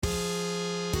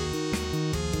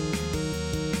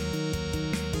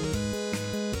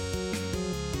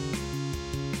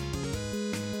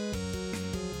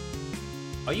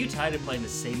Are you tired of playing the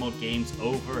same old games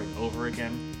over and over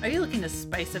again? Are you looking to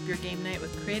spice up your game night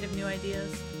with creative new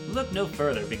ideas? Look no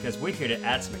further, because we're here to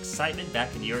add some excitement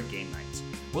back into your game nights.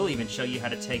 We'll even show you how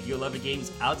to take your love of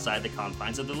games outside the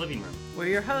confines of the living room. We're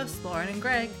your hosts, Lauren and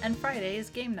Greg, and Friday is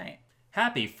game night.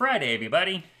 Happy Friday,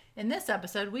 everybody! In this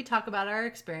episode, we talk about our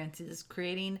experiences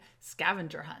creating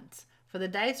scavenger hunts. For the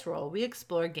dice roll, we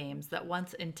explore games that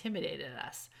once intimidated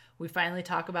us. We finally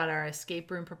talk about our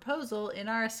escape room proposal in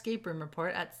our escape room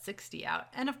report at 60 out,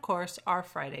 and of course, our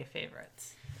Friday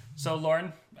favorites. So,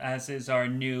 Lauren, as is our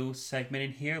new segment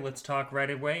in here, let's talk right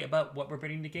away about what we're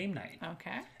bringing to game night.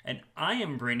 Okay. And I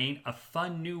am bringing a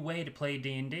fun new way to play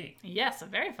D&D. Yes, a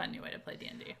very fun new way to play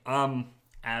D&D.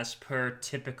 As per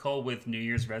typical with New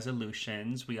Year's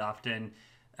resolutions, we often,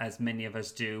 as many of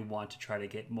us do, want to try to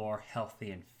get more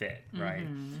healthy and fit, right?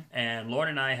 Mm-hmm. And Lauren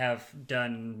and I have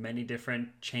done many different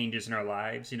changes in our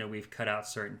lives. You know, we've cut out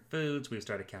certain foods, we've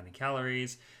started counting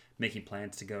calories, making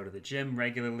plans to go to the gym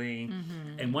regularly.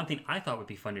 Mm-hmm. And one thing I thought would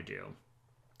be fun to do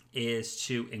is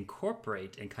to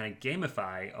incorporate and kind of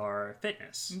gamify our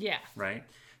fitness. Yeah. Right?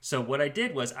 So what I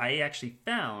did was I actually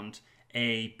found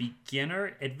a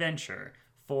beginner adventure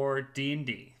for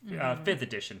D&D, 5th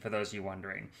edition, for those of you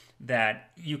wondering,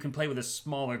 that you can play with a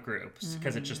smaller group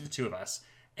because it's just the two of us.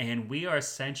 And we are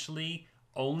essentially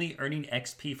only earning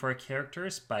XP for our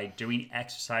characters by doing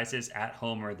exercises at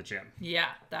home or the gym. Yeah,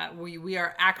 that we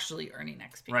are actually earning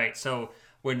XP. Right, so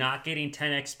we're not getting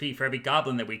 10 XP for every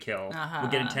goblin that we kill. We're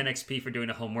getting 10 XP for doing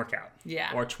a home workout. Yeah.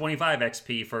 Or 25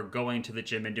 XP for going to the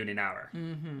gym and doing an hour.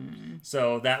 Mm-hmm.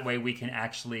 So that way we can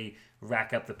actually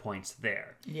rack up the points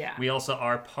there. Yeah. We also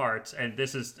are part, and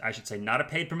this is, I should say, not a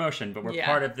paid promotion, but we're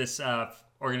part of this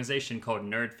organization called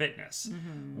Nerd Fitness,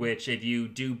 which if you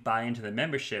do buy into the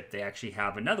membership, they actually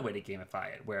have another way to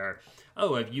gamify it, where,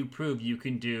 if you prove you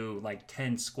can do like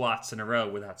 10 squats in a row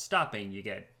without stopping, you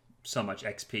get so much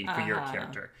XP for your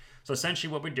character. So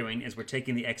essentially what we're doing is we're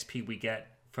taking the XP we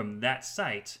get from that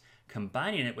site,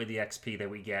 combining it with the XP that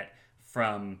we get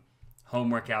from home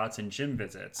workouts and gym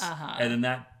visits, and then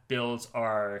that builds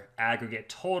our aggregate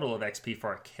total of XP for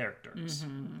our characters.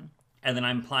 Mm-hmm. And then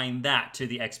I'm applying that to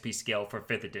the XP scale for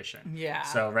 5th edition. Yeah.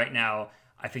 So right now,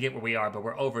 I forget where we are, but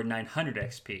we're over 900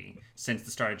 XP since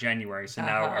the start of January. So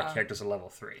now our characters are level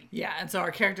 3. Yeah, and so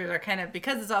our characters are kind of,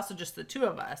 because it's also just the two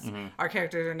of us, our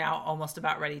characters are now almost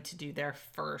about ready to do their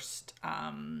first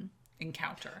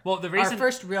encounter. Well, our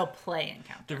first real play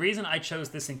encounter. The reason I chose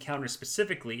this encounter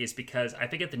specifically is because I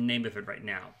forget the name of it right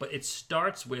now, but it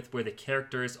starts with where the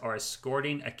characters are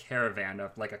escorting a caravan,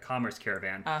 of like a commerce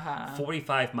caravan,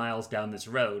 45 miles down this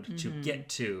road to get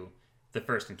to the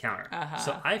first encounter.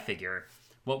 So I figure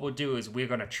what we'll do is we're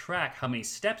going to track how many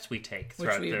steps we take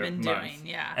throughout the month. Which we've been doing,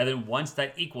 yeah. And then once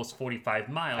that equals 45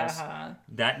 miles,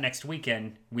 that next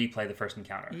weekend, we play the first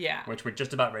encounter. Yeah. Which we're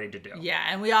just about ready to do. Yeah,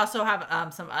 and we also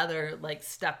have some other like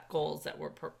step goals that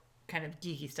we're kind of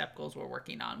geeky step goals we're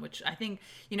working on, which I think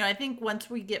once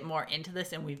we get more into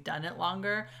this and we've done it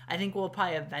longer, I think we'll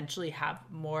probably eventually have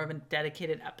more of a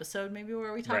dedicated episode maybe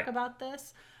where we talk about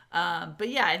this. But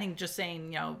yeah, I think just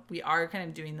saying, we are kind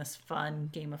of doing this fun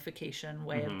gamification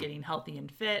way of getting healthy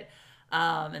and fit.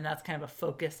 And that's kind of a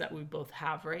focus that we both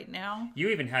have right now. You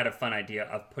even had a fun idea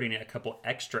of putting in a couple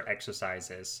extra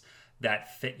exercises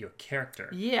that fit your character.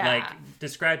 Yeah. Like,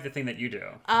 describe the thing that you do.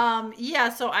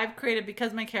 So I've created,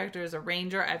 because my character is a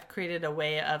ranger, I've created a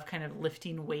way of kind of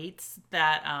lifting weights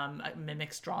that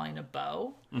mimics drawing a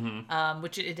bow,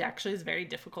 which it actually is very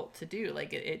difficult to do.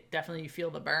 Like, it definitely, you feel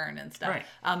the burn and stuff. Right.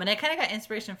 And I kind of got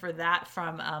inspiration for that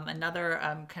from another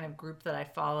kind of group that I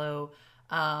follow.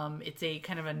 It's a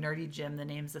kind of a nerdy gym. The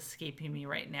name's escaping me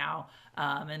right now.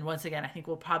 And once again, I think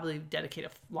we'll probably dedicate a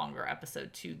longer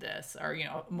episode to this, or,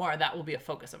 more, that will be a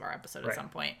focus of our episode at some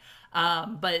point.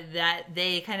 But that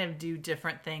they kind of do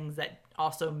different things that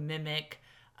also mimic,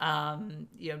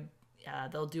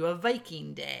 they'll do a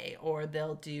Viking day, or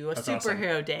they'll do a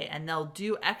superhero day, and they'll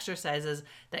do exercises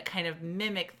that kind of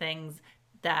mimic things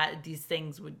that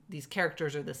these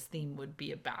characters or this theme would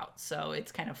be about. So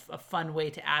it's kind of a fun way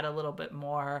to add a little bit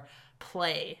more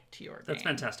play to your game. That's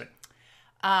fantastic.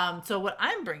 So what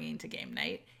I'm bringing to game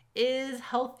night is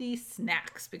healthy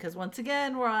snacks, because once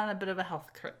again, we're on a bit of a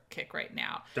health kick right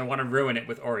now. Don't want to ruin it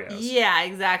with Oreos. Yeah,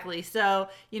 exactly. So,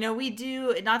 we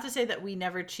do, not to say that we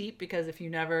never cheat, because if you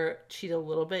never cheat a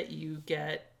little bit, you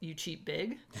cheat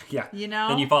big. Yeah.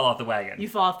 Then you fall off the wagon. You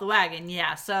fall off the wagon,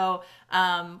 yeah. So,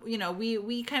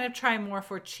 we kind of try more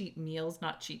for cheat meals,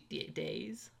 not cheat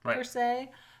days, per se.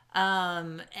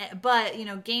 But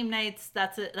game nights,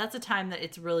 that's a time that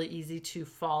it's really easy to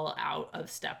fall out of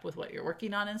step with what you're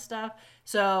working on and stuff.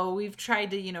 So we've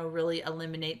tried to really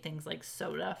eliminate things like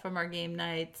soda from our game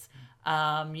nights.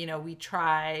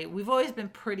 We've always been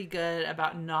pretty good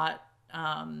about not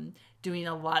doing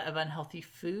a lot of unhealthy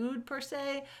food per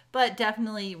se, but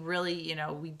definitely really,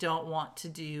 we don't want to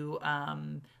do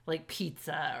like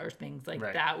pizza or things like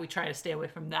that. We try to stay away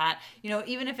from that.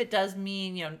 Even if it does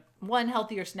mean, one,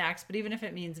 healthier snacks, but even if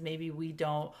it means maybe we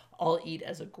don't all eat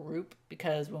as a group,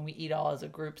 because when we eat all as a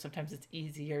group, sometimes it's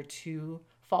easier to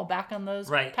fall back on those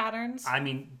patterns. I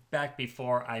mean, back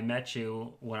before I met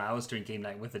you, when I was doing game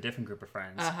night with a different group of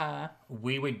friends,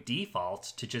 we would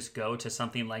default to just go to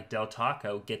something like Del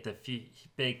Taco, get the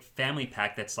big family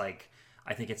pack that's like,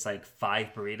 I think it's like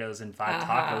 5 burritos and 5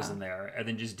 tacos in there, and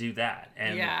then just do that.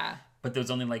 And but there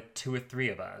was only like 2 or 3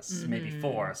 of us, maybe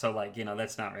 4. So like,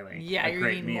 that's not really a you're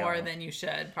great eating meal. more than you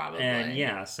should probably.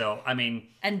 And so I mean,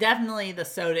 and definitely the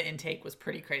soda intake was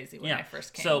pretty crazy when I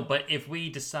first came. So, but if we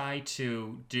decide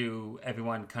to do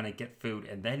everyone kind of get food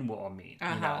and then we'll all meet,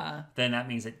 then that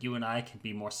means that you and I can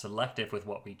be more selective with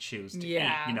what we choose to eat.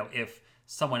 If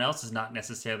someone else is not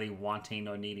necessarily wanting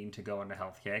or needing to go on a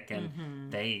health kick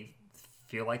and they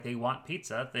feel like they want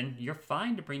pizza, then you're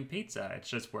fine to bring pizza. It's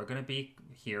just we're going to be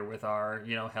here with our,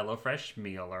 HelloFresh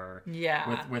meal or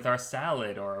with our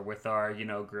salad or with our,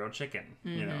 grilled chicken,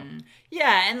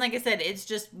 Yeah, and like I said, it's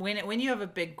just when you have a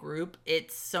big group,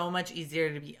 it's so much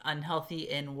easier to be unhealthy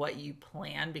in what you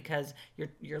plan because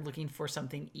you're looking for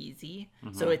something easy.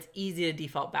 So it's easy to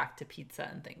default back to pizza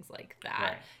and things like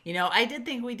that. I did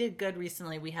think we did good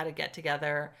recently. We had a get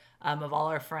together of all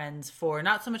our friends for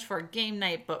not so much for a game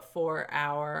night, but for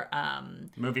our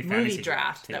movie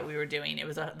draft that we were doing. It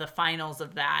was the finals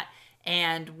of that.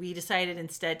 And we decided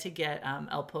instead to get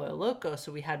El Pollo Loco.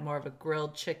 So we had more of a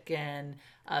grilled chicken,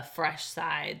 fresh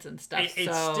sides and stuff.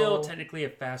 It's still technically a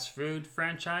fast food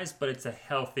franchise, but it's a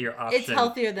healthier option. It's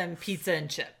healthier than pizza and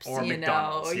chips, or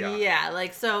McDonald's.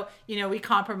 We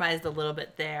compromised a little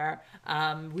bit there.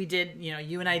 We did,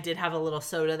 you and I did have a little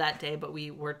soda that day, but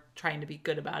we were trying to be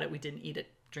good about it. We didn't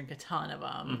drink a ton of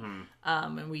them.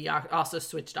 And we also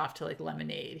switched off to like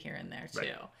lemonade here and there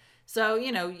too. So,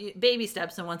 baby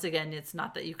steps. And once again, it's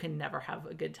not that you can never have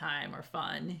a good time or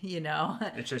fun,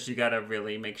 It's just you got to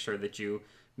really make sure that you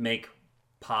make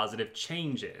positive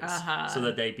changes so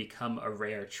that they become a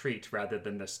rare treat rather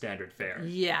than the standard fare.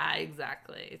 Yeah,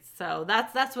 exactly. So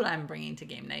that's what I'm bringing to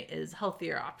game night is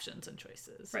healthier options and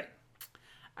choices. Right.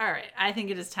 All right. I think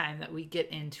it is time that we get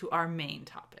into our main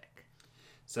topic.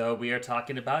 So we are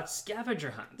talking about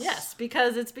scavenger hunts. Yes,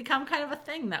 because it's become kind of a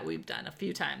thing that we've done a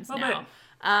few times now.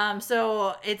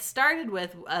 So it started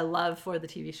with a love for the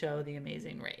TV show The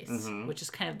Amazing Race, which is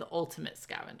kind of the ultimate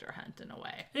scavenger hunt in a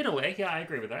way. In a way, yeah, I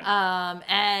agree with that.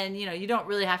 And you don't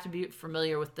really have to be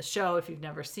familiar with the show if you've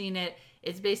never seen it.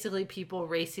 It's basically people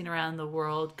racing around the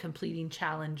world, completing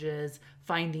challenges,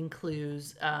 finding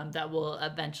clues that will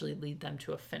eventually lead them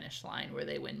to a finish line where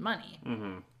they win money.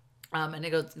 And it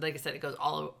goes, like I said, it goes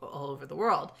all over the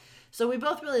world. So we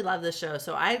both really love this show.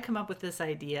 So I had come up with this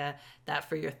idea that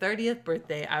for your 30th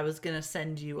birthday, I was going to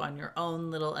send you on your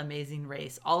own little amazing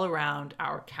race all around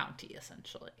our county,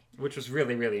 essentially. Which was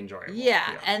really, really enjoyable.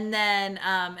 Yeah. And then,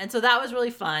 and so that was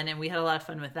really fun. And we had a lot of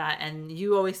fun with that. And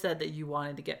you always said that you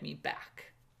wanted to get me back.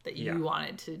 That you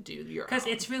wanted to do your own. Because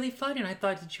it's really fun, and I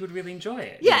thought that you would really enjoy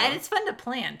it. Yeah, and it's fun to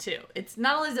plan, too. It's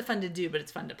not only is it fun to do, but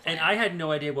it's fun to plan. And I had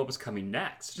no idea what was coming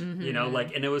next, and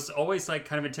it was always,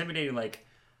 kind of intimidating,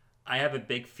 I have a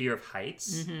big fear of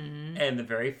heights, and the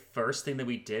very first thing that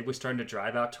we did was starting to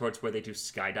drive out towards where they do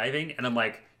skydiving, and I'm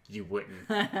like, you wouldn't.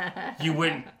 You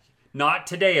wouldn't. Not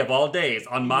today of all days.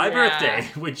 On my birthday,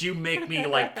 would you make me,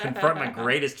 confront my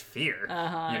greatest fear?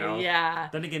 Yeah.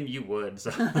 Then again, you would,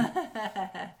 so...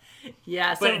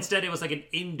 Yeah. But instead, it was an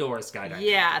indoor skydiving.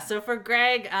 Yeah, so for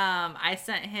Greg, I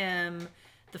sent him...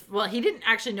 he didn't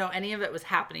actually know any of it was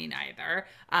happening either.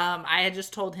 I had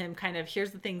just told him kind of,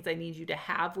 here's the things I need you to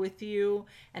have with you,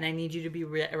 and I need you to be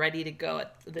ready to go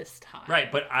at this time.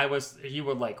 Right, but you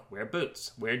were like, wear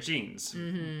boots, wear jeans,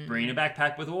 bring a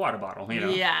backpack with a water bottle,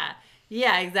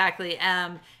 Yeah, exactly.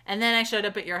 And then I showed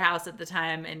up at your house at the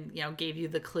time and, gave you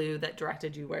the clue that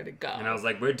directed you where to go. And I was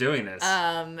like, we're doing this.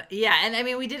 Yeah, and I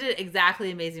mean, we did it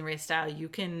exactly Amazing Race style. You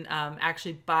can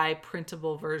actually buy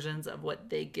printable versions of what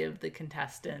they give the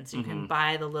contestants. You can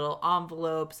buy the little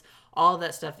envelopes. All of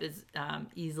that stuff is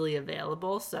easily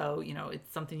available. So,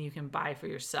 it's something you can buy for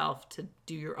yourself to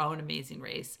do your own Amazing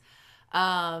Race.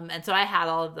 And so I had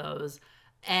all of those.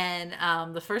 And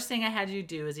the first thing I had you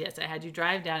do is, I had you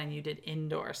drive down and you did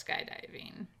indoor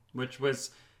skydiving. Which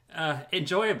was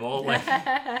enjoyable. Like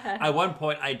at one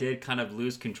point I did kind of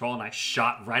lose control and I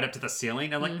shot right up to the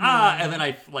ceiling. I'm like, and then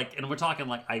and we're talking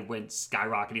like I went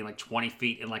skyrocketing like 20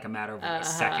 feet in like a matter of like a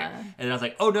second. And then I was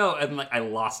like, oh no. And then like I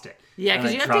lost it. Yeah,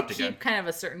 because you have to keep kind of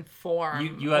a certain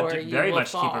form. You have to very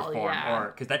much keep your form,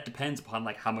 or because that depends upon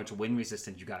like how much wind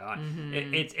resistance you got on.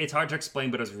 It's hard to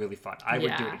explain, but it was really fun. I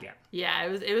would do it again. Yeah,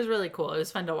 it was really cool. It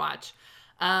was fun to watch.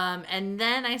 And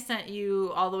then I sent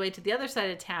you all the way to the other side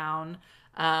of town,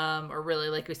 or really,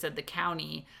 like we said, the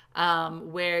county,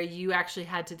 where you actually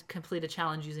had to complete a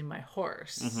challenge using my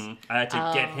horse. I had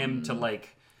to get him to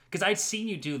like, because I'd seen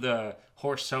you do the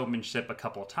horse showmanship a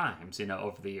couple of times,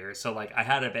 over the years. So like I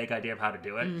had a vague idea of how to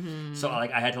do it. So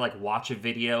like I had to like watch a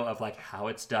video of like how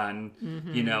it's done.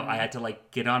 I had to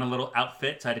like get on a little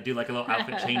outfit. So I had to do like a little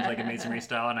outfit change, like Amazing Race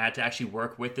style. And I had to actually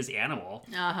work with this animal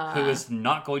who is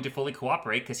not going to fully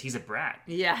cooperate because he's a brat.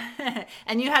 Yeah.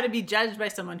 And you had to be judged by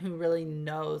someone who really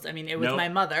knows. I mean, it was my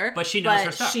mother. But she knows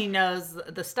her stuff. She knows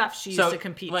the stuff she used to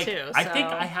compete too. So. I think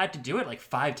I had to do it like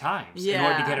 5 times in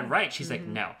order to get it right. She's like,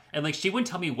 no. And like she wouldn't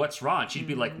tell me what's wrong. She'd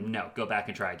be like, no, go back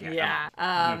and try again. Yeah.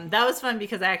 That was fun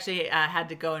because I actually had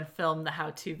to go and film the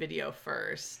how-to video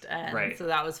first. And so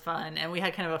that was fun. And we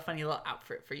had kind of a funny little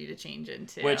outfit for you to change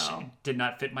into. Which did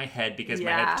not fit my head because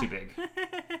my head's too big.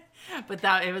 But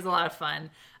it was a lot of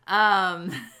fun.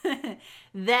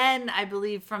 Then I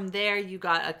believe from there you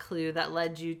got a clue that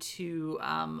led you to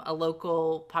a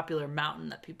local popular mountain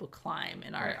that people climb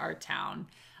in our town.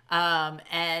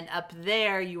 And up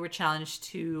there, you were challenged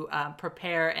to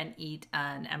prepare and eat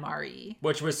an MRE,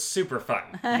 which was super fun.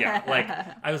 Yeah, like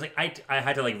I was like, I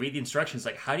had to like read the instructions.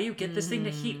 Like, how do you get this thing to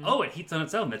heat? Oh, it heats on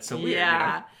its own. That's so weird.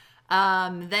 Yeah.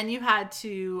 Then you had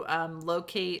to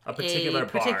locate a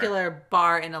particular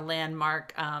bar in a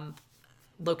landmark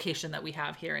location that we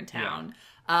have here in town.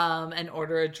 And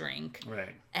order a drink.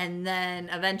 Right. And then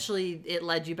eventually it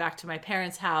led you back to my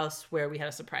parents' house where we had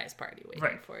a surprise party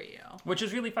waiting for you. Which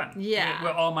was really fun. Yeah.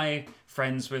 Where all my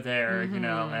friends were there,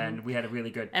 and we had a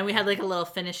really good... And we had like a little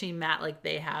finishing mat like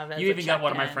they have as You even got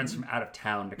one of my friends from out of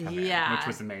town to come in, which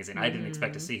was amazing. I didn't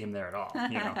expect to see him there at all.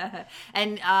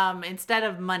 And instead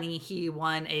of money, he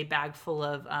won a bag full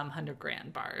of 100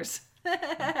 grand bars.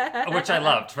 Which I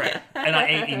loved, right? And I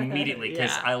ate immediately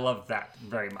because I love that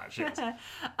very much. Yes.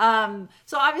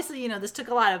 So obviously, this took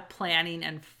a lot of planning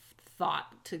and thought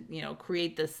to,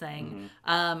 create this thing.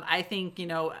 I think,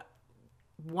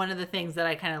 one of the things that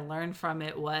I kind of learned from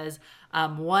it was,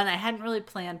 one, I hadn't really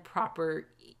planned proper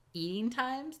eating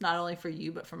times, not only for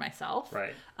you, but for myself.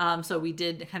 Right. So we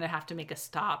did kind of have to make a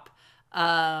stop.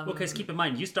 Well, because keep in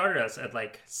mind, you started us at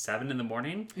like 7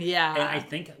 a.m. Yeah. And I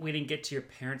think we didn't get to your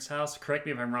parents' house. Correct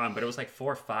me if I'm wrong, but it was like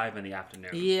 4 or 5 in the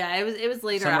afternoon. Yeah, it was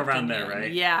later Somewhere afternoon. around there,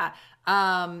 right? Yeah.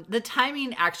 The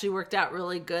timing actually worked out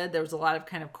really good. There was a lot of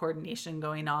kind of coordination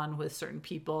going on with certain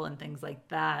people and things like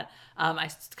that. I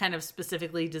kind of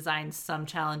specifically designed some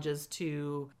challenges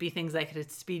to be things I could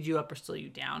speed you up or slow you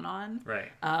down on. Right.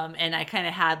 And I kind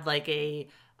of had like a...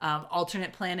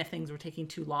 alternate plan if things were taking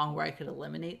too long where I could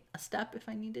eliminate a step if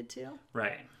I needed to.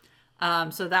 Right.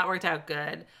 So that worked out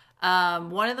good.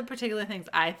 One of the particular things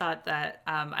I thought that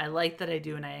I like that I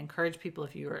do, and I encourage people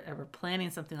if you are ever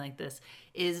planning something like this,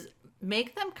 is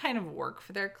make them kind of work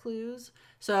for their clues.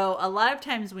 So a lot of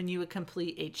times when you would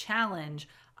complete a challenge,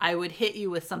 I would hit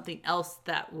you with something else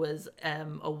that was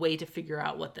a way to figure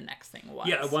out what the next thing was.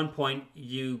 Yeah, at one point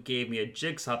you gave me a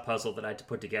jigsaw puzzle that I had to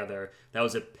put together that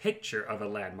was a picture of a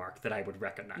landmark that I would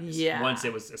recognize once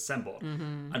it was assembled.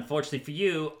 Unfortunately for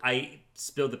you, I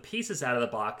spilled the pieces out of the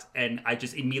box and I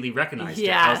just immediately recognized it.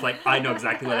 I was like, I know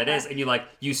exactly what it is. And you're like,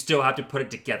 you still have to put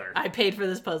it together. I paid for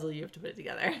this puzzle, you have to put it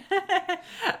together.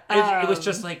 It was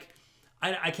just like,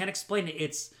 I can't explain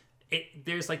it.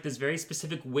 There's like this very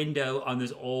specific window on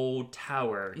this old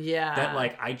tower that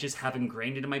like I just have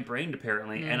ingrained into my brain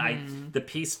apparently, and the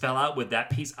piece fell out with that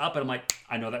piece up, and I'm like,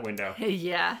 I know that window.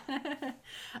 Yeah.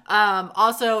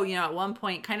 Also, at one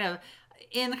point, kind of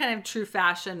in kind of true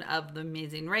fashion of the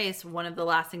Amazing Race, one of the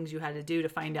last things you had to do to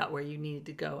find out where you needed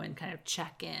to go and kind of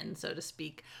check in, so to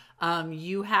speak,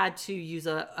 you had to use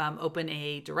open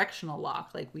a directional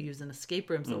lock like we use in escape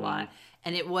rooms a lot.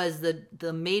 And it was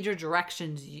the major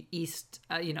directions, east,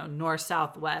 north,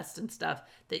 south, west and stuff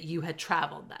that you had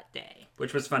traveled that day.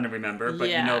 Which was fun to remember, but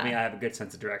you know me, I have a good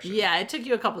sense of direction. Yeah, it took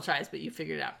you a couple tries, but you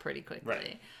figured it out pretty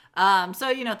quickly. Right.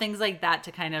 So, things like that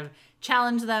to kind of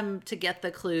challenge them to get the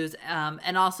clues,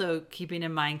 and also keeping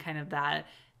in mind kind of that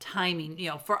timing.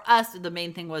 For us, the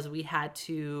main thing was we had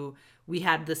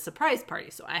this surprise party.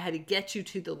 So I had to get you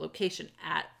to the location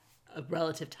at a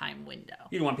relative time window.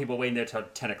 You don't want people waiting there till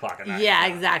 10 o'clock at night. Yeah,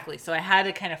 exactly. So I had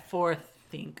to kind of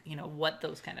think, what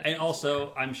those kind of and things also,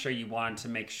 were. I'm sure you wanted to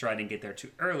make sure I didn't get there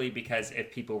too early because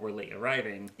if people were late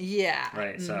arriving. Yeah.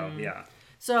 Right. So, yeah.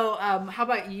 So, how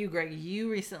about you, Greg?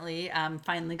 You recently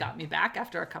finally got me back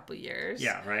after a couple years.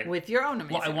 Yeah, right. With your own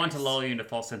amazing Well, I want race. to lull you into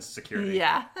false sense of security.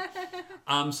 Yeah.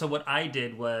 So what I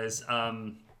did was,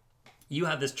 you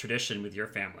have this tradition with your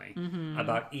family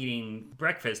about eating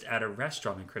breakfast at a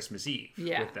restaurant on Christmas Eve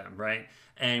with them, right?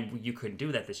 And you couldn't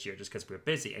do that this year just because we were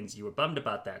busy, and you were bummed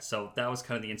about that. So that was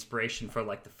kind of the inspiration for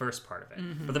like the first part of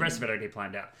it. But the rest of it I already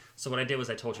planned out. So what I did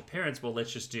was I told your parents, well,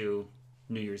 let's just do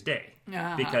New Year's Day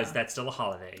because that's still a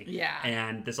holiday. Yeah.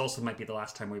 And this also might be the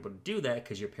last time we're able to do that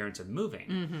because your parents are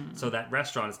moving. So that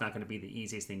restaurant is not going to be the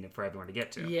easiest thing for everyone to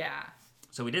get to. Yeah.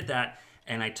 So we did that,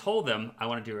 and I told them I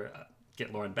want to do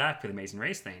get Lauren back for the Amazing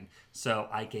Race thing. So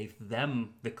I gave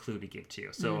them the clue to give to you.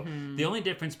 So the only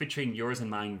difference between yours and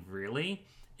mine really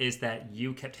is that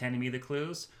you kept handing me the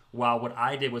clues, while what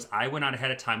I did was I went out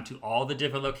ahead of time to all the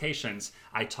different locations.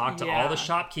 I talked to all the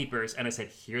shopkeepers, and I said,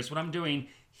 here's what I'm doing.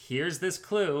 Here's this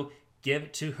clue. Give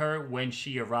it to her when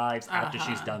she arrives after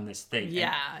she's done this thing.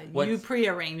 Yeah, you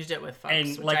prearranged it with folks.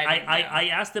 And like I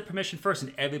asked the permission first,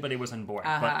 and everybody was on board.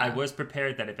 But I was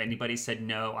prepared that if anybody said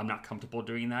no, I'm not comfortable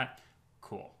doing that.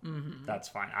 Cool, that's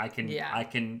fine. I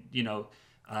can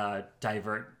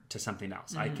divert to something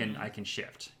else. I can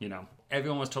shift.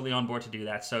 Everyone was totally on board to do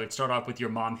that. So it started off with your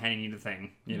mom handing you the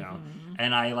thing,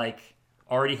 and I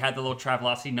already had the little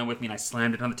Travelocity gnome with me, and I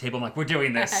slammed it on the table. I'm like, we're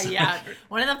doing this. Yeah.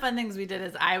 One of the fun things we did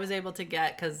is I was able to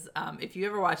get, because if you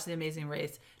ever watch The Amazing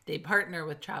Race, they partner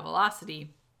with Travelocity,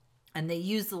 and they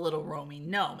use the little roaming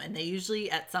gnome. And they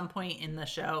usually, at some point in the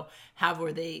show, have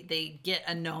where they get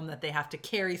a gnome that they have to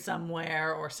carry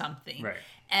somewhere or something. Right.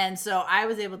 And so I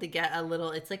was able to get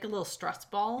it's like a little stress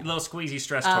ball. A little squeezy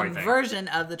stress toy thing. Version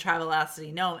of the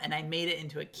Travelocity gnome, and I made it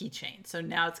into a keychain. So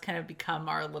now it's kind of become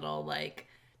our little,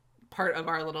 part of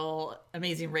our little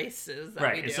Amazing Races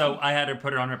that we do. So I had her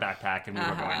put it on her backpack, and we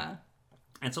were going.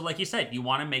 And so, like you said, you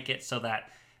want to make it so that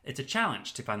it's a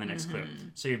challenge to find the next clue.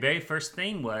 So your very first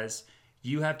thing was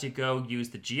you have to go use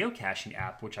the geocaching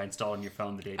app, which I installed on your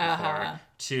phone the day before,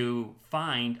 to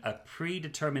find a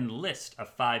predetermined list of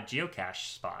 5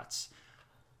 geocache spots,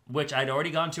 which I'd already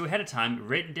gone to ahead of time,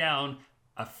 written down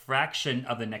a fraction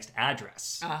of the next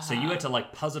address. So you had to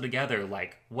puzzle together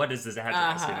what is this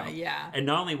address, Yeah. And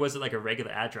not only was it a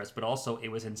regular address, but also it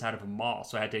was inside of a mall,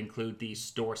 so I had to include the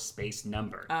store space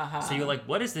number. So you're like,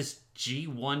 what is this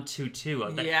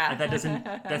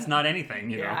G122? That's not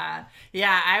anything, you know.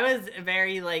 Yeah, I was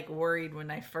very worried when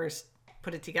I first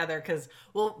put it together because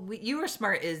you were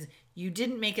smart is you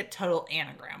didn't make it total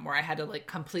anagram where I had to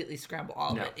completely scramble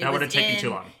all of it. That would have taken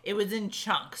too long. It was in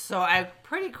chunks, so I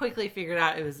pretty quickly figured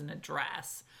out it was an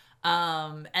address.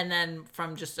 And then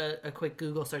from just a quick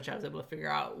Google search, I was able to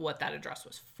figure out what that address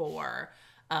was for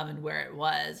and where it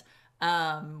was.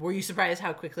 Were you surprised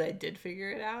how quickly I did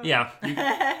figure it out?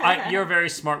 Yeah, you're a very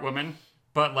smart woman,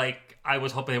 but I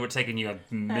was hoping it would have taken you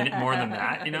a minute more than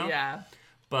that, Yeah.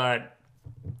 But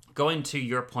going to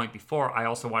your point before, I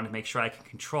also wanted to make sure I could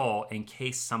control in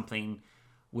case something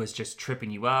was just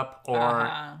tripping you up, or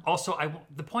also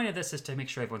the point of this is to make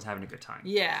sure everyone's having a good time.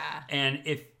 Yeah. And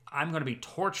if I'm going to be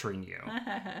torturing you,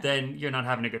 then you're not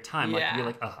having a good time. You're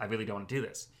like, oh, I really don't want to do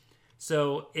this.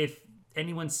 So if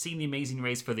anyone's seen The Amazing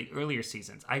Race for the earlier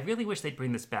seasons, I really wish they'd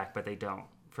bring this back, but they don't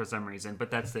for some reason, but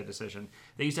that's their decision.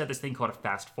 They used to have this thing called a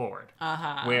fast forward,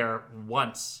 where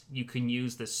once you can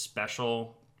use this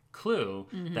special clue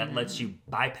that lets you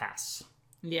bypass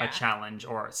a challenge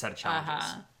or a set of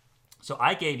challenges. So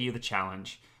I gave you the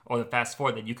challenge or the fast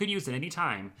forward that you could use at any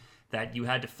time, that you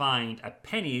had to find a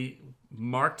penny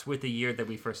marked with the year that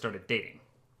we first started dating.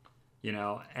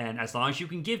 And as long as you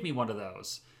can give me one of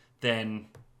those, then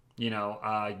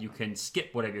you can skip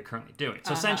whatever you're currently doing.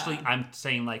 So essentially I'm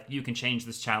saying you can change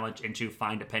this challenge into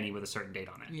find a penny with a certain date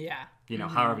on it. Yeah.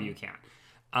 However you can.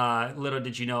 Little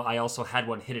did you know, I also had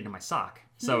one hidden in my sock.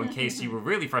 So in case you were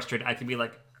really frustrated, I could be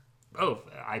like, oh,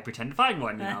 I pretend to find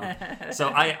one,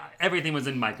 So everything was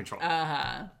in my control.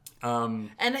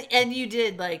 And you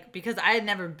did because I had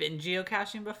never been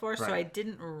geocaching before, so I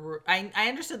didn't. I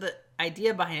understood the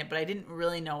idea behind it, but I didn't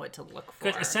really know what to look for.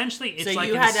 Because essentially, it's so like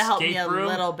you an had to help me escape a room,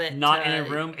 little bit, not in a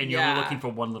room, and you're only looking for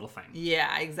one little thing.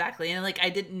 Yeah, exactly. And I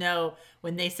didn't know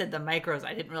when they said the micros,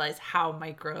 I didn't realize how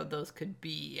micro those could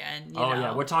be. And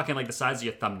yeah, we're talking the size of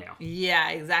your thumbnail. Yeah,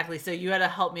 exactly. So you had to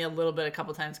help me a little bit a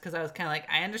couple times because I was kind of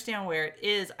I understand where it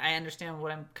is, I understand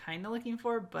what I'm kind of looking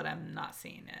for, but I'm not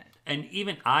seeing it. And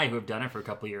even I, who have done it for a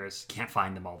couple of years, can't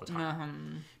find them all the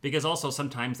time because also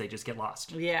sometimes they just get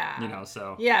lost. Yeah,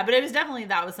 So yeah, but it was definitely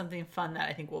that was something fun that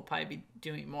I think we'll probably be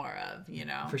doing more of.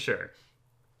 For sure.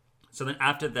 So then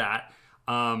after that,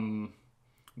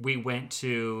 we went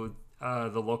to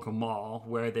the local mall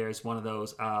where there's one of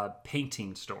those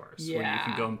painting stores where you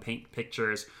can go and paint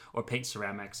pictures or paint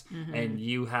ceramics. And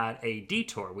you had a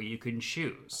detour where you can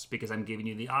choose, because I'm giving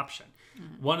you the option.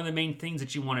 One of the main things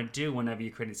that you want to do whenever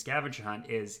you create a scavenger hunt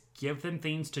is give them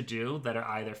things to do that are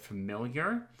either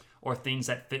familiar or things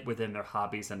that fit within their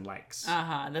hobbies and likes.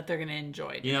 That they're going to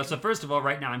enjoy doing. You know, so first of all,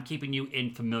 right now I'm keeping you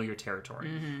in familiar territory.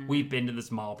 We've been to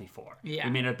this mall before. Yeah.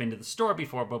 We may not have been to the store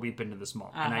before, but we've been to this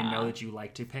mall. And I know that you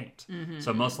like to paint.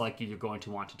 So most likely you're going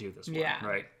to want to do this one,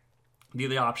 right? The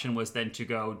other option was then to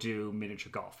go do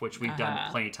miniature golf, which we've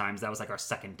done plenty of times. That was like our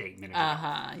second date miniature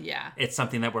golf. Yeah. It's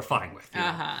something that we're fine with. You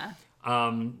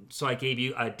know? So I gave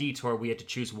you a detour. We had to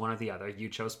choose one or the other. You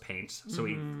chose paint. So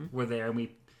we were there, and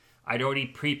I'd already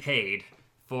prepaid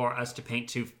for us to paint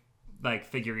two like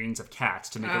figurines of cats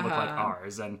to make it look like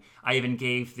ours, and I even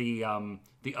gave the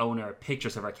owner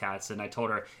pictures of our cats, and I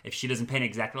told her if she doesn't paint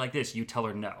exactly like this, you tell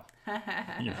her no.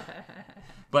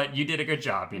 But you did a good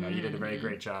job, you know. You did a very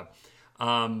great job.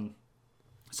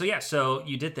 So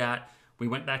you did that. We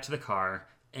went back to the car,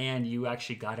 and you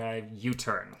actually got a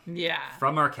U-turn.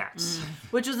 From our cats.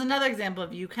 Which was another example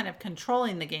of you kind of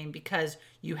controlling the game, because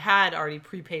you had already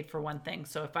prepaid for one thing.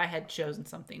 So if I had chosen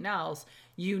something else,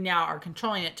 you now are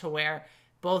controlling it to where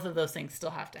both of those things still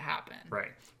have to happen.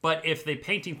 Right. But if the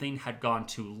painting thing had gone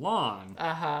too long,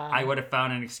 I would have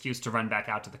found an excuse to run back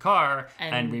out to the car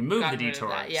and remove the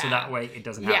detour. So that way it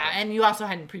doesn't happen. Yeah, and you also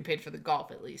hadn't prepaid for the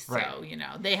golf at least. Right. So, you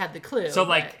know, they had the clue. So,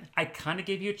 I kind of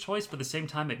gave you a choice, but at the same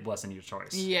time, it wasn't your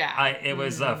choice. Yeah. It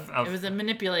was it was a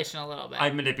manipulation a little bit.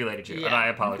 I manipulated you, and I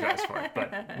apologize for it,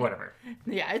 but whatever.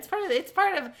 Yeah, it's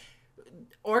part of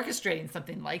orchestrating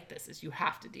something like this, is you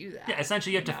have to do that. Yeah,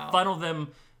 essentially you have to funnel them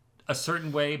a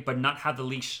certain way, but not have the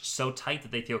leash so tight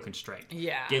that they feel constrained.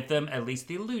 Yeah. Give them at least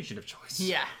the illusion of choice.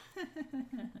 Yeah.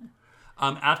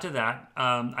 After that,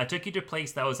 I took you to a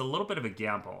place that was a little bit of a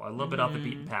gamble, a little bit off the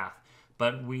beaten path,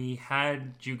 but we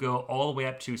had you go all the way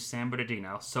up to San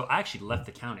Bernardino. So I actually left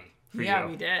the county for you.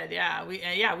 We did. Yeah,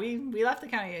 we left the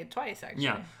county twice actually.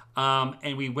 Yeah.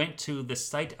 And we went to the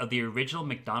site of the original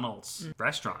McDonald's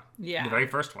restaurant. Yeah. The very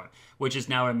first one, which is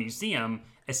now a museum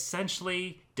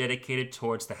essentially dedicated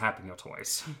towards the Happy Meal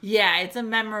toys. Yeah, it's a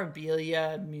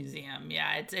memorabilia museum.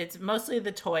 Yeah, it's mostly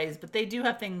the toys, but they do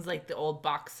have things like the old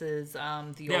boxes, they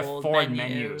have foreign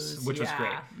menus, which was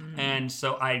great. And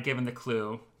so I had given the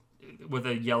clue with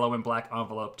a yellow and black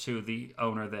envelope to the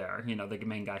owner there, you know, the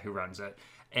main guy who runs it.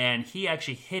 And he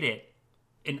actually hid it.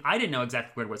 And I didn't know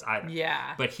exactly where it was either.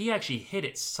 Yeah. But he actually hid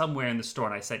it somewhere in the store,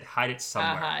 and I said, hide it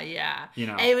somewhere. Yeah. You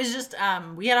know. It was just,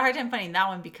 we had a hard time finding that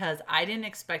one because I didn't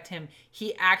expect him.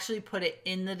 He actually put it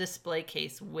in the display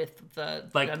case with the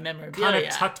memorabilia. Kind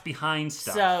of tucked behind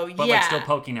stuff. But still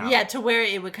poking out. Yeah, to where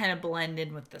it would kind of blend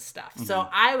in with the stuff. So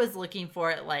I was looking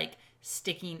for it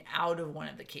sticking out of one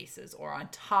of the cases or on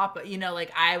top of,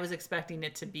 I was expecting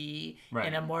it to be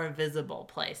in a more visible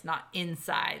place, not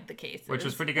inside the cases. Which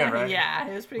was pretty good, right? Yeah,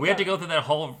 it was pretty good. We had to go through that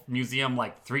whole museum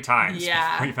 3 times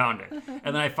before we found it.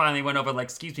 And then I finally went over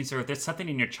excuse me, sir, there's something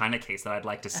in your China case that I'd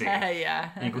like to see. Yeah.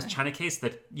 And he goes, China case?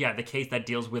 The case that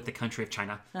deals with the country of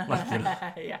China.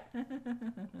 Yeah.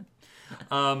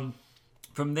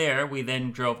 From there, we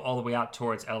then drove all the way out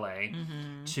towards LA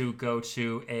to go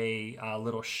to a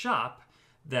little shop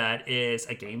that is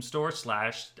a game store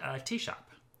 / tea shop.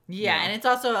 Yeah, and it's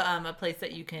also a place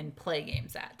that you can play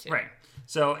games at, too. Right.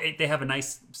 So they have a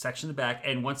nice section in the back.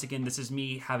 And once again, this is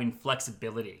me having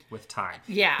flexibility with time.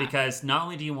 Yeah. Because not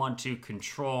only do you want to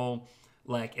control,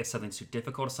 if something's too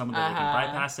difficult to someone, that they can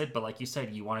bypass it. But like you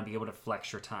said, you want to be able to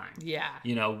flex your time. Yeah.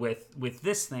 With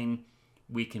this thing,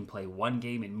 we can play 1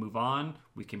 game and move on.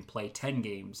 We can play 10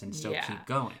 games and still keep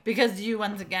going. Because you,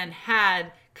 once again,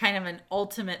 had kind of an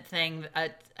ultimate thing,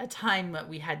 a time that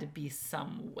we had to be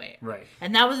somewhere. Right.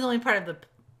 And that was the only part of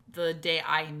the day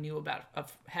I knew about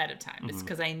ahead of time. It's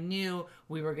because I knew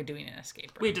we were doing an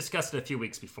escape room. We had discussed it a few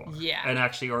weeks before. Yeah. And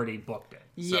actually already booked it.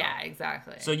 So. Yeah,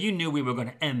 exactly. So you knew we were going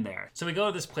to end there. So we go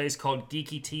to this place called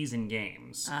Geeky Teas and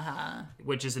Games,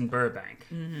 which is in Burbank.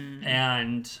 Mm-hmm.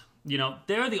 And...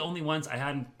 they're the only ones I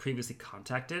hadn't previously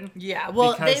contacted. Yeah,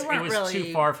 well, they weren't because it was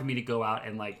too far for me to go out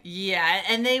and Yeah,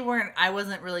 and I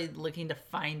wasn't really looking to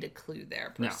find a clue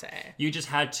there, per se. You just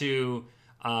had to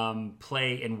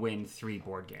play and win 3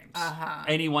 board games.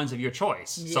 Any ones of your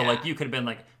choice. Yeah. So, you could have been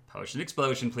potion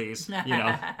explosion, please.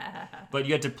 But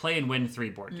you had to play and win 3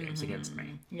 board games against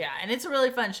me. Yeah, and it's a really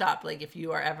fun shop. Like, if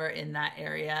you are ever in that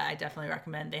area, I definitely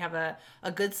recommend. They have a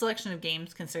good selection of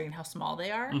games considering how small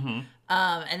they are.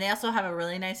 And they also have a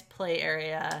really nice play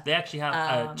area. They actually have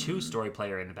a 2-story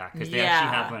player in the back, because they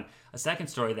actually have a second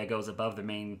story that goes above the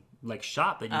main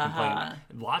shop that you can play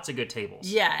in. Lots of good tables.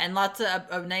 Yeah, and lots of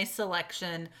a nice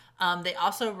selection. They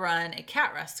also run a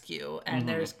cat rescue, and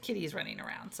there's kitties running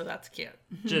around, so that's cute.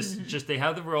 just they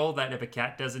have the rule that if a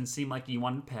cat doesn't seem like you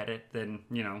want to pet it, then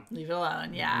leave it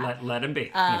alone. Yeah, let him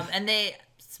be. And they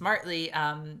smartly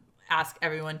ask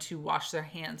everyone to wash their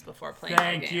hands before playing.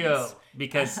 Thank you,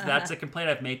 because that's a complaint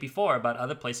I've made before about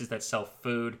other places that sell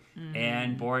food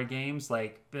and board games.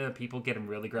 Like, people get them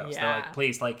really gross. They're like,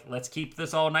 please, let's keep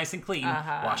this all nice and clean.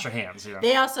 Wash your hands.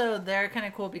 They're kind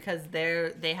of cool because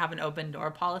they have an open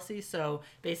door policy. So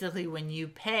basically, when you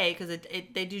pay, because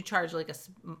they do charge like a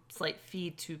slight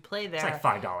fee to play there. It's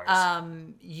like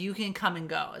 $5. You can come and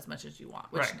go as much as you want,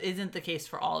 which isn't the case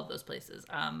for all of those places.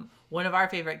 One of our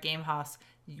favorite game hosts,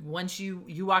 once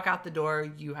you walk out the door,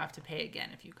 you have to pay again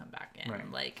if you come back in.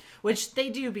 Which they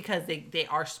do because they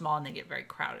are small and they get very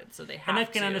crowded, so they have to. And I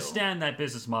can understand that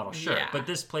business model, sure. Yeah. But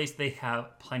this place, they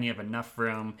have plenty of enough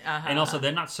room. And also,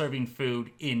 they're not serving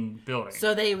food in building.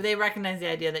 So they recognize the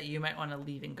idea that you might want to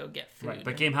leave and go get food. Right,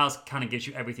 but Game House kind of gives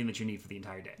you everything that you need for the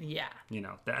entire day. Yeah.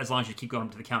 As long as you keep going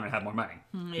to the counter and have more money.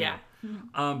 Yeah.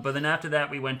 But then after that,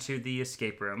 we went to the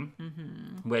escape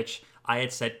room, which I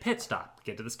had said pit stop,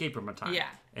 get to the escape room on time. Yeah.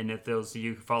 And if those of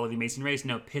you who follow the Amazing Race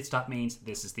know, pit stop means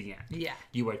this is the end. Yeah.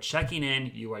 You are checking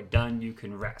in, you are done, you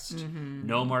can rest.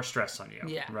 No more stress on you.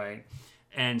 Yeah. Right?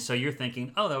 And so you're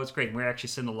thinking, oh, that was great. And we're actually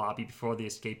sitting in the lobby before the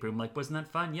escape room, like, wasn't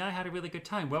that fun? Yeah, I had a really good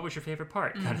time. What was your favorite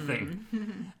part? Kind of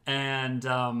thing. And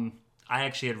I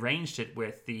actually had arranged it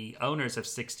with the owners of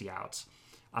 60 Outs,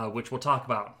 which we'll talk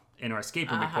about in our escape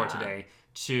room report today,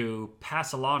 to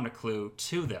pass along a clue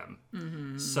to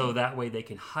them, so that way they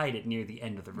can hide it near the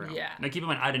end of the room. Yeah. Now, keep in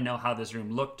mind, I didn't know how this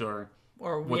room looked or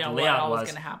what the layout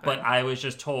was, but I was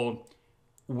just told,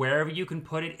 wherever you can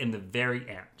put it in the very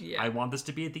end. Yeah. I want this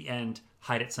to be at the end.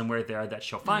 Hide it somewhere there that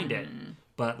she'll find it,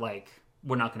 but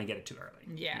we're not going to get it too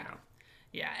early. Yeah.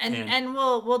 Yeah, and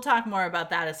we'll talk more about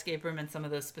that escape room and some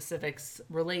of the specifics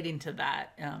relating to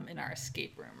that in our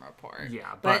escape room report.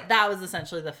 Yeah, but that was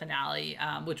essentially the finale,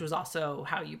 which was also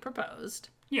how you proposed.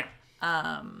 Yeah.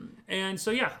 And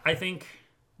so I think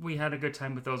we had a good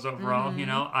time with those overall.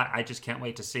 I just can't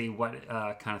wait to see what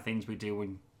kind of things we do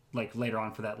when later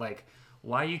on for that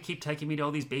why you keep taking me to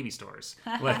all these baby stores?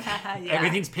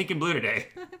 Everything's pink and blue today.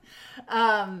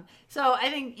 So I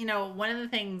think, one of the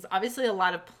things, obviously a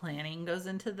lot of planning goes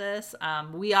into this.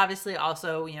 We obviously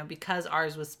also, because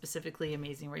ours was specifically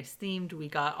Amazing Race themed, we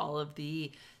got all of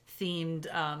the themed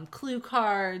clue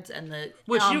cards and the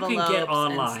which you can get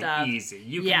online easy.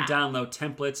 You can download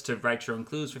templates to write your own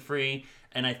clues for free.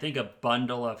 And I think a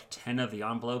bundle of 10 of the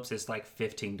envelopes is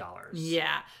 $15.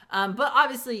 Yeah. But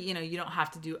obviously, you don't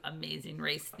have to do Amazing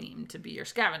Race theme to be your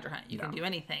scavenger hunt. You can do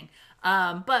anything.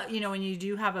 But, when you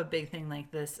do have a big thing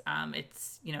like this,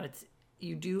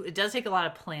 it does take a lot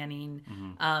of planning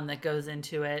that goes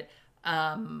into it.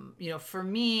 For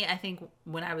me, I think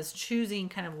when I was choosing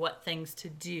kind of what things to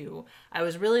do, I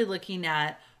was really looking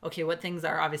at, okay, what things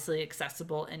are obviously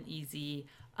accessible and easy.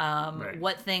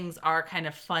 What things are kind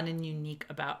of fun and unique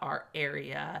about our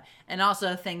area, and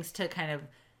also things to kind of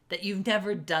that you've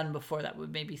never done before that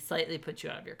would maybe slightly put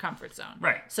you out of your comfort zone.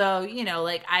 Right. So,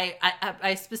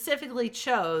 I specifically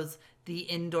chose the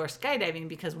indoor skydiving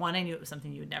because one, I knew it was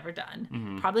something you had never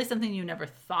done, probably something you never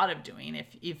thought of doing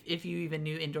if you even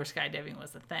knew indoor skydiving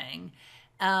was a thing.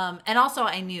 And also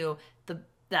I knew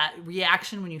that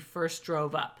reaction when you first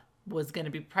drove up was going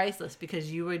to be priceless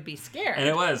because you would be scared. And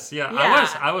it was, yeah.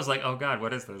 I was like, oh God,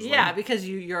 what is this? Yeah, because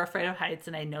you're afraid of heights,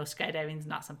 and I know skydiving is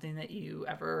not something that you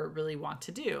ever really want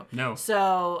to do. No.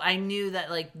 So I knew that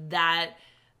that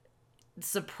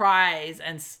surprise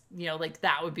and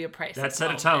that would be a price. That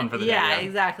set a tone for the day. Yeah,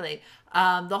 exactly.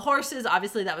 The horses,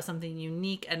 obviously that was something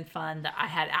unique and fun that I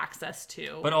had access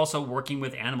to. But also working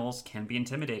with animals can be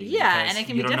intimidating. Yeah, and it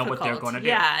can be difficult. You don't know what they're going to do.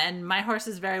 Yeah, and my horse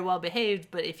is very well behaved,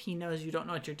 but if he knows you don't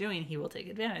know what you're doing, he will take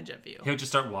advantage of you. He'll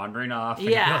just start wandering off.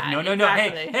 Yeah, no,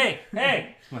 exactly.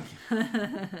 Hey.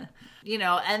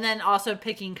 And then also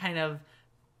picking kind of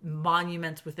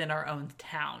monuments within our own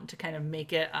town to kind of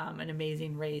make it an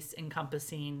amazing race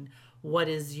encompassing what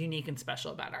is unique and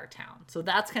special about our town. So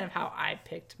that's kind of how I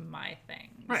picked my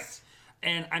things. Right.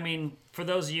 And I mean, for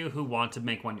those of you who want to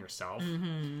make one yourself,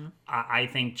 I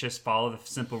think just follow the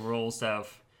simple rules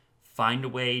of find a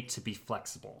way to be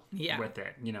flexible with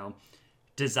it.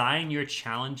 design your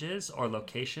challenges or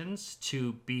locations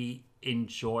to be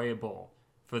enjoyable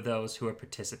for those who are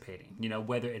participating. You know,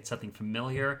 whether it's something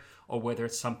familiar or whether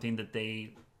it's something that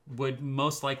they would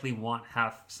most likely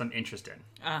have some interest in.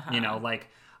 You know, like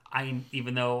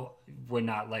even though we're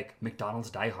not like McDonald's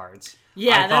diehards.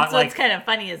 Yeah, that's what's kind of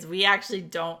funny is we actually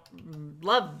don't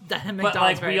love McDonald's but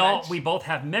like very much. we both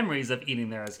have memories of eating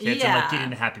there as kids and like getting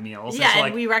the Happy Meals. Yeah, so, and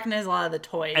like, we recognize a lot of the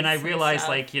toys. And I realized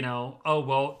like, you know, oh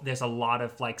well, there's a lot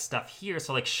of like stuff here,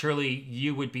 so like surely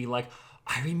you would be like,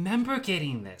 I remember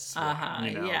getting this. You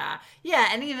know? Yeah,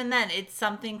 and even then, it's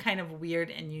something kind of weird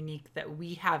and unique that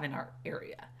we have in our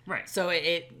area. Right. So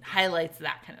it highlights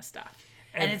that kind of stuff.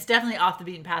 And it's definitely off the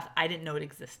beaten path. I didn't know it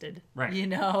existed. Right. You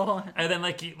know? And then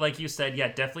like you said, yeah,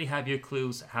 definitely have your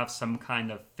clues have some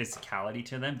kind of physicality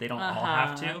to them. They don't all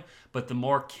have to. But the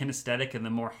more kinesthetic and the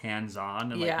more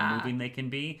hands-on and like moving they can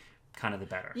be, kind of the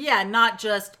better. Yeah, not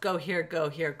just go here,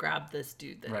 grab this,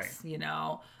 do this, right. You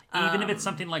know? Even if it's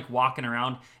something like walking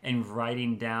around and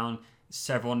writing down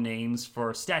several names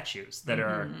for statues that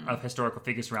are of historical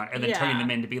figures around and then turning them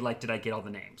in to be like, did I get all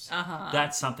the names?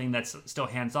 That's something that's still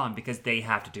hands-on because they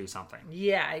have to do something.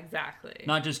 Yeah, exactly.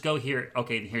 Not just go here,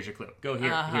 okay, here's your clue. Go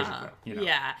here, here's your clue. You know?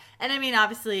 Yeah. And I mean,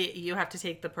 obviously, you have to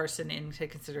take the person into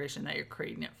consideration that you're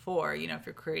creating it for. You know, if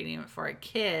you're creating it for a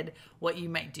kid, what you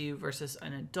might do versus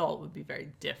an adult would be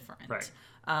very different. Right.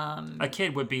 A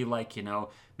kid would be like, you know,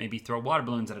 maybe throw water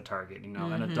balloons at a target. You know,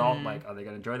 an adult, like, are they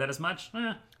going to enjoy that as much?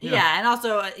 Yeah, and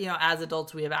also, you know, as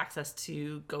adults, we have access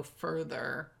to go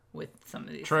further with some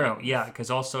of these True, things. Yeah, because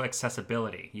also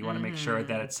accessibility. You want to make sure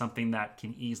that it's something that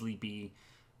can easily be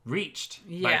reached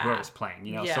by whoever's playing.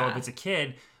 You know, so if it's a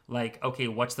kid, like, okay,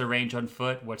 what's the range on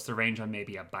foot? What's the range on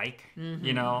maybe a bike?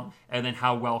 You know, and then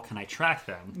how well can I track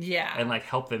them? Yeah, and like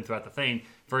help them throughout the thing.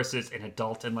 Versus an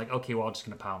adult and like, okay, well, I'm just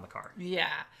gonna pile in the car. Yeah.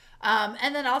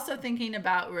 And then also thinking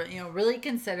about, you know, really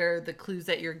consider the clues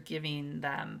that you're giving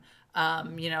them.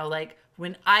 You know, like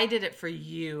when I did it for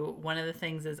you, one of the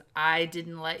things is I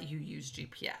didn't let you use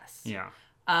GPS. Yeah.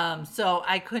 So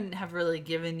I couldn't have really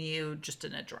given you just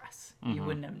an address. You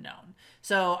wouldn't have known.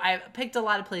 So I picked a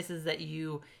lot of places that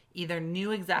you either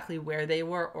knew exactly where they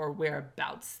were or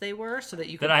whereabouts they were so that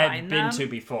you could find them. That I had been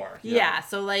to before. Yeah.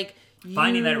 So like,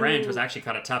 finding that ranch was actually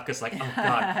kind of tough because, like, oh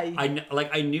god,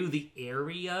 I knew the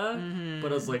area,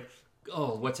 but I was like,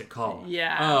 oh, what's it called?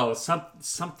 Yeah. Oh,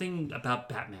 something about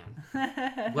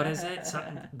Batman. What is it?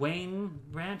 Wayne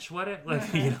Ranch? What it?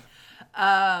 Like, you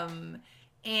know.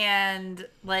 And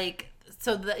like,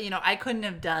 so you know, I couldn't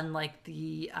have done like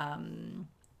the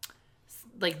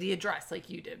address like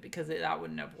you did because that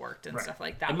wouldn't have worked and stuff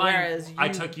like that. And whereas I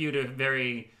took you to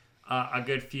very. A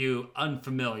good few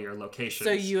unfamiliar locations.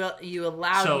 So you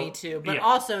allowed me to, but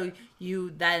also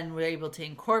you then were able to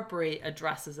incorporate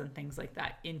addresses and things like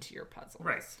that into your puzzles.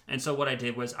 Right. And so what I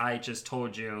did was I just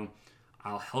told you,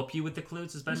 I'll help you with the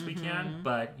clues as best we can,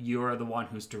 but you're the one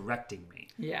who's directing me.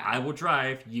 Yeah. I will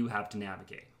drive, you have to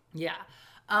navigate. Yeah.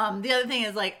 The other thing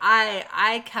is like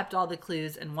I kept all the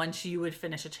clues, and once you would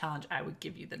finish a challenge, I would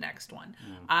give you the next one.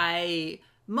 I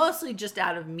mostly just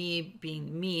out of me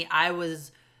being me, I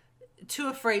was too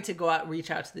afraid to go out, reach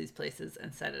out to these places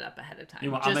and set it up ahead of time.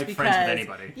 I'll make friends with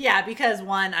anybody. Yeah, because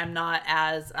one, I'm not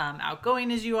as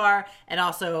outgoing as you are, and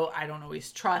also I don't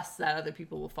always trust that other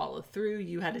people will follow through.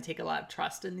 You had to take a lot of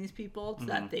trust in these people so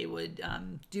that they would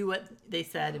do what they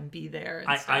said and be there.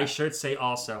 And I should say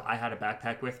also, I had a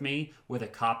backpack with me with a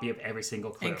copy of every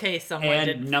single clue. In case someone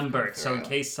and numbered. So in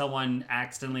case someone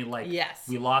accidentally, like,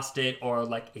 we lost it, or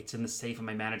like it's in the safe and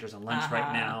my manager's on lunch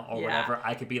right now, or whatever,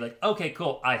 I could be like, okay,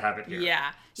 cool, I have it here.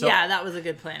 Yeah. So, yeah, that was a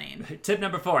good planning. Tip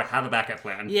number 4, have a backup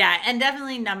plan. Yeah, and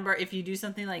definitely if you do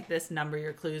something like this, number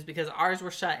your clues, because ours were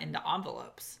shut into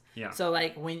envelopes. Yeah. So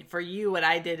like for you, what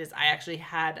I did is I actually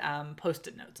had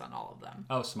Post-it notes on all of them.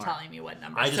 Oh, smart. Telling me what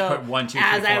number. I just put 1, 2, 3, 4.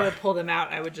 As I would pull them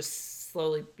out, I would just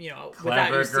slowly,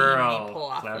 without you seeing me pull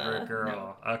off Clever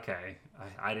girl. note. Okay.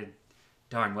 I did.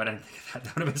 Darn, why didn't I think of that?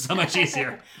 That would have been so much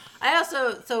easier.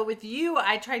 So with you,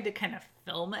 I tried to kind of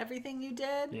film everything you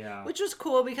did, which was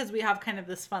cool because we have kind of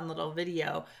this fun little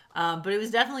video, but it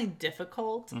was definitely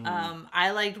difficult.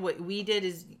 I liked what we did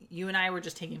is you and I were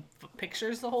just taking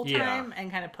pictures the whole time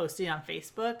and kind of posting on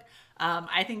Facebook.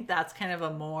 I think that's kind of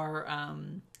a more,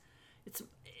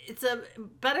 it's a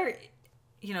better,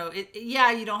 you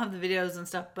don't have the videos and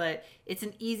stuff, but it's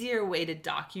an easier way to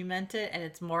document it, and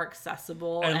it's more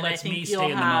accessible. And lets me stay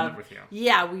in the moment with you.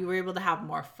 Yeah, we were able to have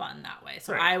more fun that way.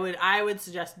 So I would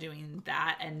suggest doing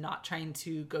that and not trying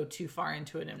to go too far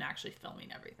into it and actually filming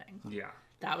everything. Yeah.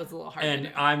 That was a little hard to do.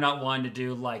 And I'm not one to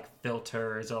do like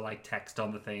filters or like text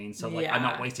on the thing, so like I'm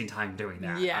not wasting time doing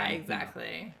that. Yeah,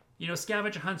 exactly.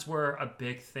 scavenger hunts were a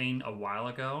big thing a while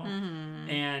ago,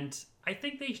 and I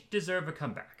think they deserve a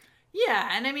comeback. Yeah,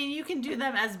 and I mean, you can do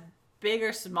them as big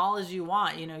or small as you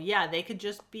want. They could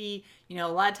just be, a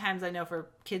lot of times I know for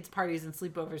kids' parties and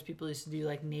sleepovers, people used to do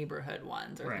like neighborhood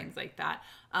ones or things like that.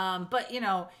 But,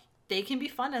 they can be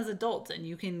fun as adults, and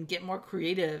you can get more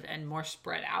creative and more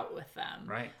spread out with them.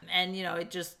 Right. And, it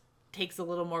just takes a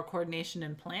little more coordination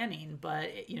and planning, but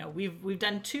we've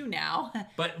done 2 now.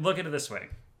 But look at it this way.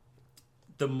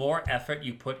 The more effort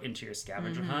you put into your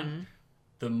scavenger hunt,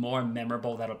 the more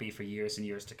memorable that'll be for years and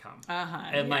years to come.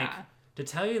 And to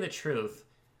tell you the truth,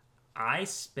 I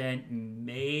spent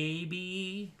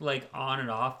maybe on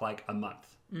and off a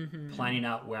month planning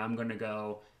out where I'm going to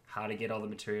go, how to get all the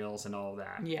materials and all of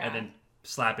that. Yeah. And then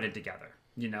slapping it together,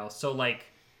 So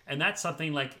and that's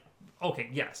something okay,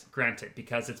 yes, granted,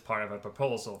 because it's part of a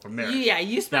proposal for marriage. Yeah,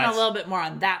 you spent a little bit more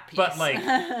on that piece. But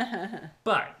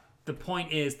but the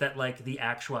point is that the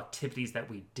actual activities that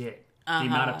we did, the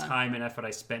amount of time and effort I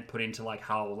spent putting into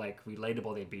how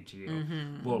relatable they'd be to you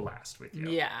will last with you.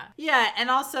 Yeah, and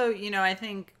also I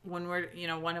think when we're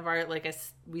one of our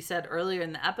we said earlier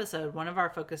in the episode, one of our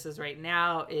focuses right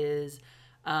now is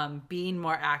being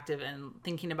more active and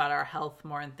thinking about our health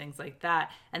more and things like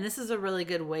that. And this is a really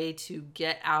good way to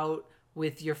get out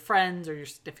with your friends or your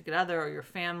significant other or your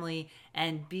family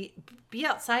and be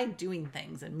outside doing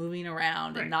things and moving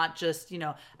around and not just,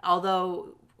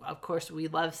 although of course we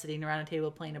love sitting around a table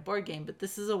playing a board game, but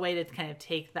this is a way to kind of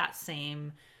take that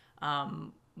same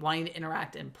wanting to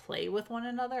interact and play with one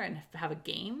another and have a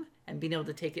game and being able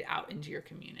to take it out into your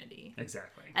community.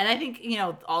 Exactly. And I think,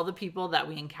 all the people that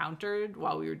we encountered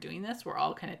while we were doing this were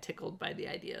all kind of tickled by the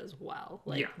idea as well.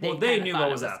 They knew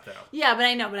what was out, though. Yeah, but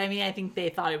I mean, I think they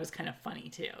thought it was kind of funny,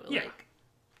 too. Yeah.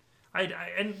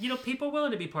 And people are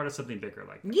willing to be part of something bigger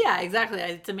like that. Yeah, exactly.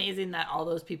 It's amazing that all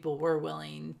those people were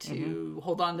willing to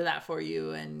hold on to that for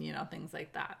you and, things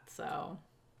like that. So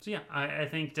yeah, I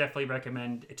think definitely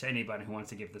recommend it to anybody who wants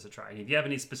to give this a try. And if you have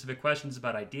any specific questions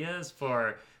about ideas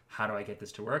for how do I get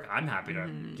this to work, I'm happy to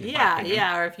give my opinion.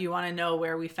 Yeah. Or if you want to know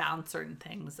where we found certain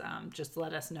things, just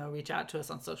let us know. Reach out to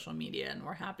us on social media, and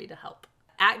we're happy to help.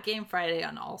 At Game Friday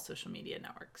on all social media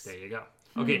networks. There you go.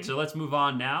 Okay, so let's move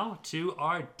on now to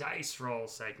our dice roll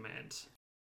segment.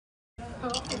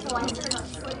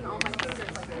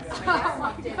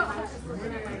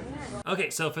 Okay,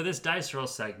 so for this dice roll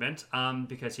segment,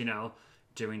 because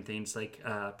doing things like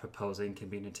proposing can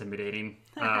be an intimidating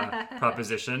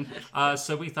proposition,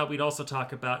 so we thought we'd also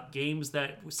talk about games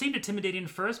that seemed intimidating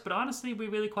first, but honestly we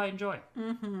really quite enjoy.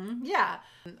 Yeah,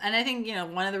 and I think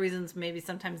one of the reasons maybe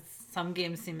sometimes some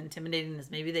games seem intimidating is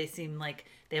maybe they seem like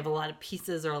they have a lot of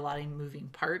pieces or a lot of moving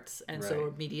parts, and so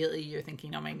immediately you're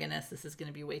thinking, oh my goodness, this is going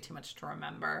to be way too much to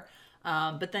remember.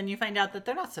 But then you find out that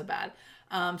they're not so bad.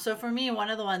 So for me, one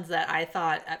of the ones that I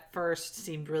thought at first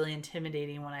seemed really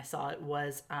intimidating when I saw it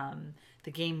was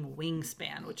the game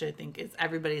Wingspan, which I think is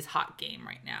everybody's hot game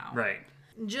right now. Right.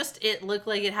 Just, it looked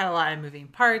like it had a lot of moving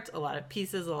parts, a lot of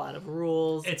pieces, a lot of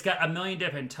rules. It's got a million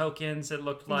different tokens, it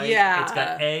looked like. Yeah. It's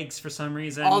got eggs for some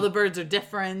reason. All the birds are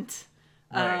different.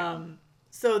 Right.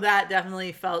 So that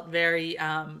definitely felt very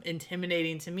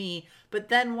intimidating to me. But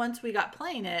then once we got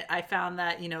playing it, I found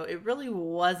that, it really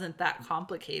wasn't that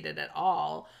complicated at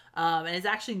all. And it's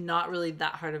actually not really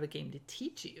that hard of a game to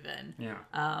teach even. Yeah.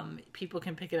 People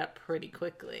can pick it up pretty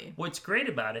quickly. What's great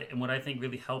about it, and what I think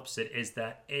really helps it, is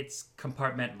that it's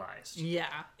compartmentalized. Yeah.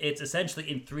 It's essentially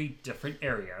in 3 different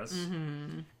areas.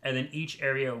 And then each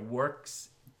area works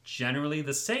generally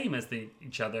the same as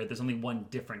each other. There's only one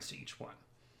difference to each one.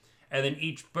 And then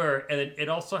each bird, and it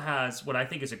also has what I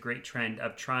think is a great trend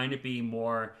of trying to be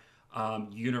more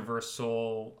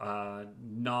universal,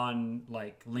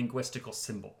 linguistical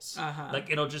symbols.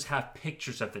 It'll just have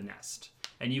pictures of the nest,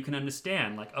 and you can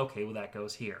understand okay, well that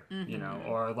goes here,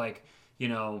 or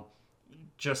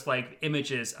just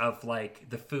images of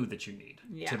the food that you need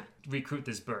to recruit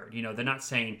this bird. They're not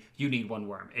saying you need 1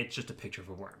 worm; it's just a picture of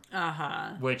a worm.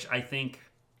 Which I think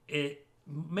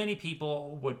many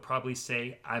people would probably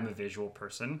say I'm a visual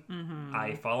person.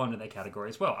 I fall under that category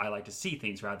as well. I like to see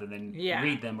things rather than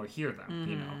read them or hear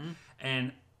them,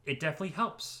 And it definitely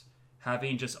helps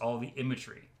having just all the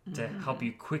imagery to help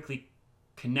you quickly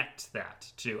connect that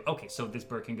to, okay, so this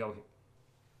bird can go here.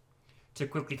 To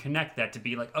quickly connect that to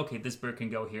be okay, this bird can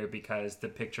go here because the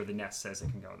picture of the nest says it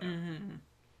can go there.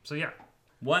 So yeah.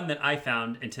 One that I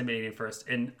found intimidating at first,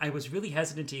 and I was really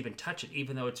hesitant to even touch it,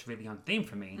 even though it's really on theme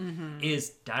for me,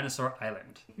 is Dinosaur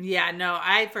Island. Yeah, no,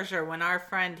 I for sure. When our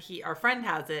friend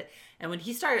has it, and when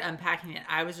he started unpacking it,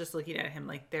 I was just looking at him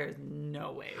like, there's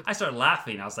no way. I started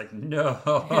laughing. I was like,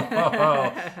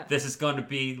 no, this is going to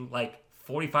be like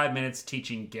 45 minutes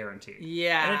teaching guaranteed.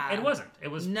 Yeah. And it wasn't.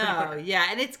 It was yeah.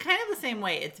 And it's kind of the same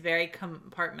way. It's very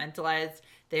compartmentalized.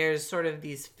 There's sort of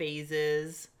these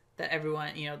phases that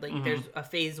everyone, like there's a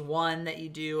phase 1 that you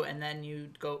do, and then you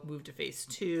move to phase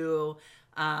 2.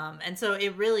 And so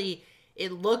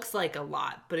it looks like a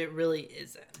lot, but it really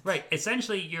isn't. Right.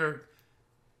 Essentially, you're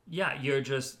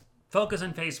just focus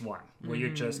on phase 1, where you're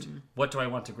just, what do I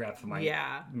want to grab for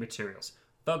my materials?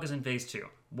 Focus on phase 2.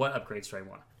 What upgrades do I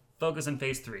want? Focus on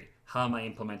phase 3. How am I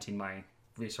implementing my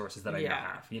resources that I now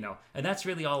have? And that's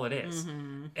really all it is.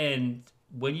 And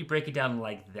when you break it down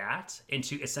like that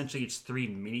into essentially it's 3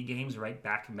 mini games right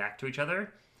back and back to each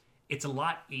other, it's a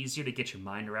lot easier to get your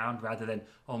mind around rather than,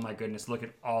 oh my goodness, look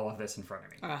at all of this in front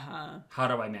of me. How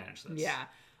do I manage this? Yeah.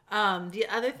 The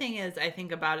other thing is, I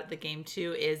think about it, the game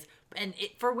too is,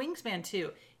 for Wingspan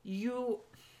too,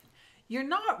 you're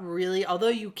not really, although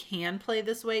you can play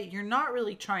this way, you're not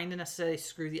really trying to necessarily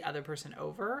screw the other person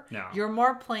over. No. You're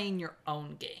more playing your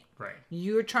own game. Right.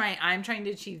 I'm trying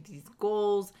to achieve these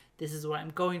goals. This is what I'm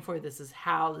going for. This is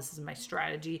my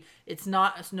strategy. It's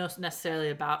not necessarily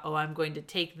about, I'm going to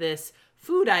take this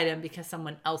food item because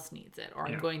someone else needs it. Or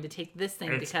I'm going to take this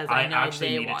thing because I know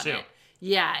they want it.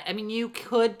 Yeah. I mean, you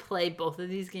could play both of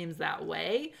these games that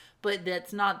way, but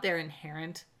that's not their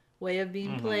inherent way of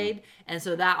being played, and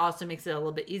so that also makes it a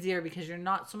little bit easier because you're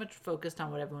not so much focused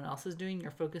on what everyone else is doing.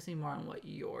 You're focusing more on what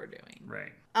you're doing.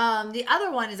 Right. The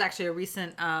other one is actually a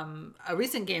recent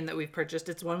game that we've purchased.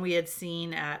 It's one we had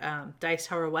seen at Dice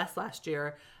Tower West last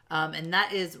year, and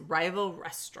that is Rival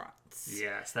Restaurants.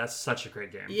 Yes, that's such a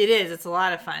great game. It is. It's a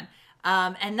lot of fun.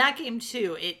 And that game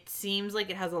too, it seems like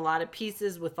it has a lot of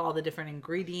pieces with all the different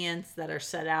ingredients that are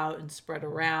set out and spread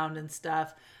around and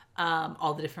stuff.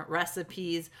 All the different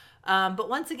recipes. But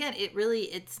once again,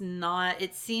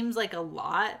 it seems like a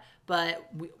lot, but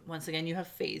once again, you have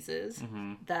phases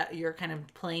that you're kind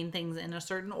of playing things in a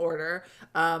certain order.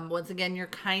 Once again, you're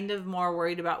kind of more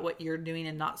worried about what you're doing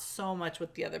and not so much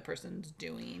what the other person's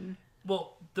doing.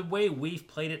 Well, the way we've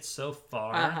played it so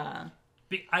far,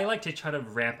 I like to try to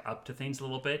ramp up to things a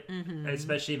little bit,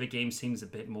 especially if a game seems a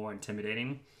bit more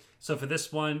intimidating. So for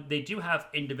this one, they do have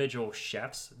individual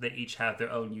chefs that each have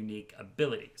their own unique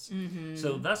abilities.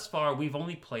 So thus far, we've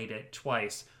only played it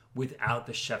twice without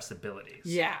the chef's abilities.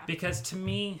 Yeah. Because to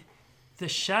me, the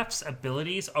chef's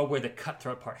abilities are where the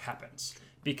cutthroat part happens.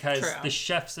 Because the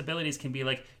chef's abilities can be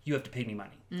like, you have to pay me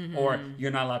money. Or you're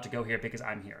not allowed to go here because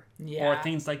I'm here. Yeah. Or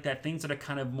things like that. Things that are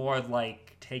kind of more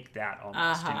like, take that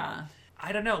almost,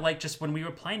 I don't know, like just when we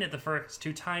were playing it the first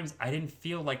 2 times, I didn't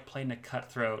feel like playing a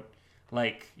cutthroat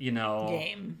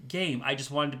game. I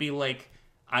just wanted to be like,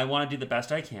 I want to do the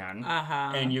best I can,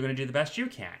 and you're going to do the best you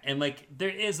can. And like, there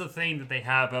is a thing that they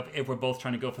have of if we're both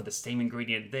trying to go for the same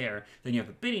ingredient there, then you have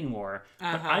a bidding war.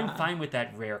 But I'm fine with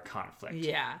that rare conflict.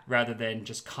 Yeah. Rather than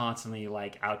just constantly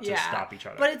like out to stop each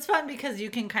other. But it's fun because you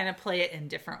can kind of play it in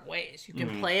different ways. You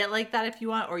can play it like that if you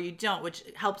want, or you don't, which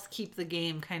helps keep the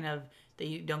game kind of, that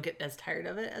you don't get as tired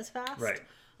of it as fast. Right.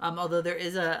 Although there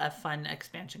is a fun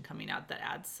expansion coming out that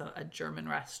adds a German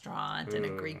restaurant and a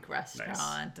Greek restaurant,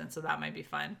 nice. And so that might be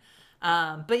fun.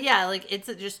 But yeah, like it's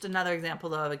just another example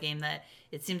though of a game that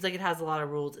it seems like it has a lot of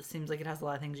rules. It seems like it has a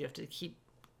lot of things you have to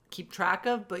keep track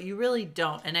of, but you really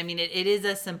don't. And I mean, it is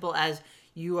as simple as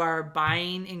you are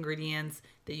buying ingredients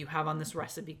that you have on this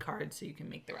recipe card so you can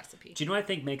make the recipe. Do you know what I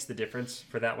think makes the difference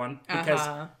for that one?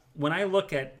 Because when I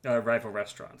look at Rival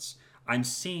Restaurants, I'm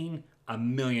seeing a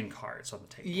million cards on the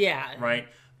table. Yeah. Right?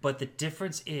 But the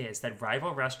difference is that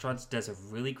Rival Restaurants does a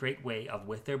really great way of,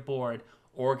 with their board,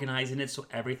 organizing it so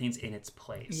everything's in its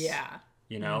place. Yeah.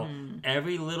 You know?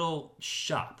 Every little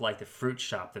shop, like the fruit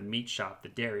shop, the meat shop, the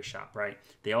dairy shop, right?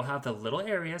 They all have the little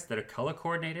areas that are color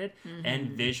coordinated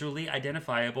and visually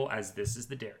identifiable as this is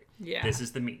the dairy. Yeah. This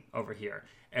is the meat over here.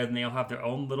 And they all have their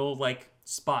own little, like,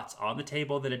 spots on the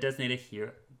table that are designated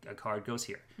here. A card goes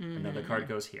here. Another card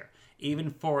goes here.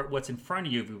 Even for what's in front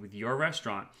of you with your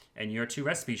restaurant and your 2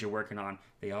 recipes you're working on,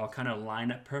 they all kind of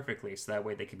line up perfectly so that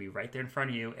way they can be right there in front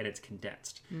of you and it's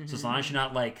condensed. So as long as you're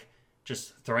not like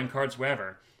just throwing cards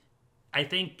wherever, I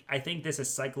think there's a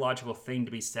psychological thing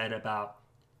to be said about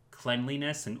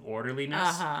cleanliness and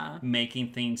orderliness,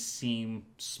 making things seem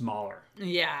smaller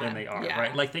than they are,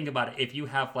 right? Like, think about it. If you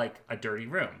have, like, a dirty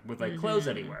room with, like, clothes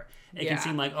everywhere, it can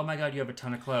seem like, oh my God, you have a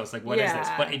ton of clothes. Like, what is this?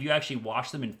 But if you actually wash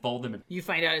them and fold them, you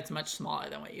find out it's much smaller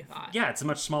than what you thought. Yeah, it's a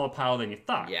much smaller pile than you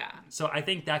thought. Yeah. So I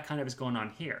think that kind of is going on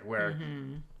here, where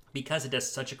because it does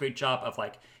such a great job of,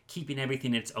 like, keeping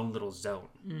everything in its own little zone,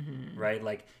 right?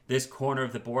 Like, this corner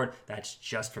of the board, that's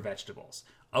just for vegetables.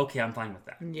 Okay, I'm fine with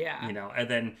that. Yeah. You know, and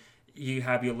then you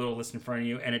have your little list in front of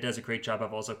you, and it does a great job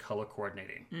of also color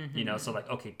coordinating. You know, so like,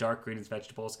 okay, dark green is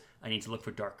vegetables. I need to look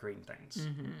for dark green things.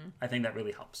 I think that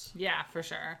really helps. Yeah, for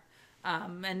sure.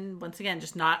 And once again,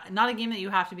 just not a game that you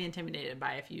have to be intimidated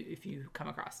by if you come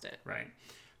across it. Right.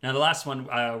 Now, the last one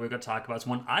we're going to talk about is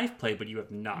one I've played, but you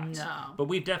have not. No. But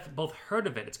we've both heard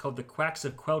of it. It's called The Quacks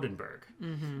of Queldenberg.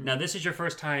 Now, this is your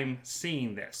first time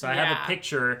seeing this. So I have a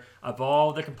picture of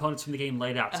all the components from the game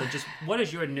laid out. So just, what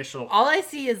is your initial... All I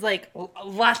see is, like,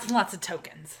 lots and lots of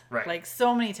tokens. Right. Like,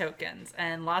 so many tokens.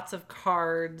 And lots of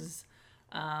cards.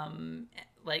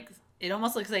 Like, it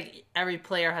almost looks like every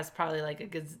player has probably, like,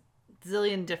 a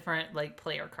zillion different, like,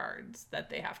 player cards that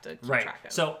they have to keep track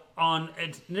of. So on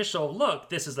initial look,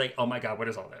 this is like, oh my God, what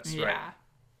is all this? Yeah. Right?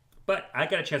 But I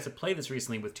got a chance to play this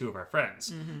recently with two of our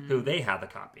friends who they have the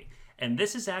copy. And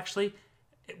this is actually,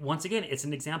 once again, it's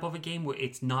an example of a game where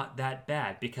it's not that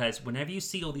bad, because whenever you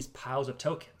see all these piles of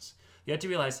tokens, you have to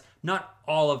realize not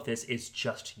all of this is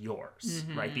just yours,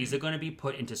 right? These are going to be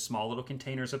put into small little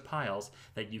containers of piles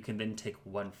that you can then take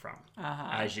one from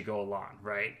as you go along,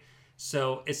 right?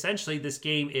 So essentially, this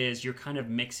game is you're kind of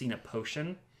mixing a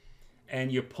potion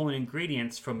and you're pulling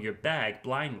ingredients from your bag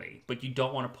blindly, but you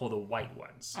don't want to pull the white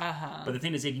ones. But the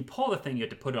thing is, if you pull the thing, you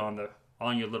have to put it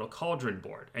on your little cauldron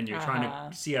board, and you're trying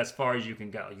to see as far as you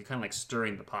can go. You're kind of like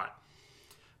stirring the pot.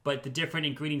 But the different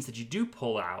ingredients that you do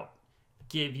pull out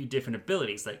give you different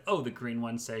abilities. Like, oh, the green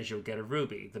one says you'll get a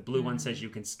ruby. The blue one says you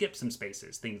can skip some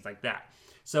spaces, things like that.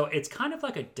 So it's kind of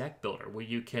like a deck builder where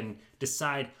you can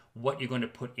decide what you're going to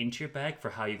put into your bag for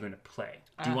how you're going to play.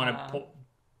 Do you want to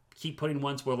keep putting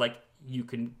ones where, like, you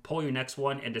can pull your next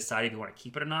one and decide if you want to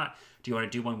keep it or not? Do you want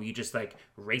to do one where you just, like,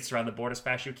 race around the board as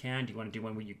fast as you can? Do you want to do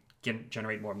one where you can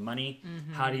generate more money?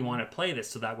 How do you want to play this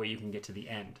so that way you can get to the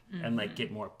end and, like,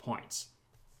 get more points?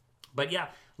 But yeah,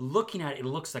 looking at it, it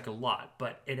looks like a lot,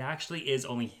 but it actually is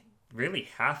only really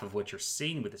half of what you're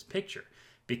seeing with this picture,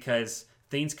 because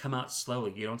things come out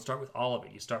slowly. You don't start with all of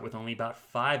it. You start with only about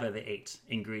 5 of the 8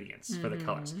 ingredients for the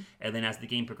colors. And then as the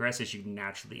game progresses, you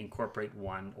naturally incorporate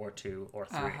 1 or 2 or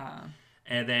 3.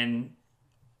 And then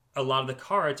a lot of the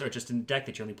cards are just in the deck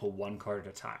that you only pull 1 card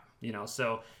at a time. You know,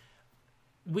 so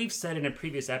we've said in a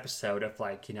previous episode of,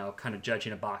 like, you know, kind of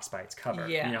judging a box by its cover.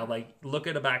 Yeah. You know, like, look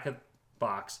at the back of the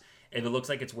box. If it looks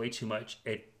like it's way too much,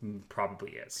 it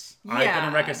probably is. Yeah. I've been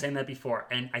on record saying that before,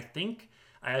 and I think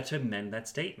I have to amend that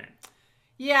statement.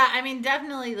 Yeah, I mean,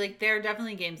 definitely, like, there are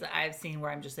definitely games that I've seen where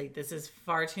I'm just like, this is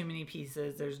far too many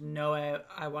pieces. There's no way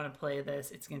I want to play this.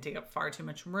 It's going to take up far too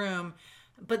much room.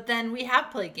 But then we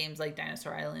have played games like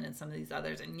Dinosaur Island and some of these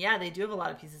others. And yeah, they do have a lot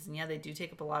of pieces. And yeah, they do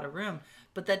take up a lot of room.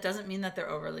 But that doesn't mean that they're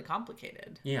overly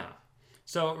complicated. Yeah.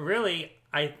 So really,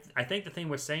 I think the thing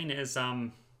we're saying is,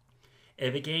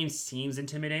 if a game seems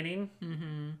intimidating,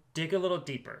 dig a little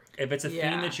deeper. If it's a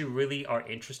theme that you really are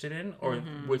interested in or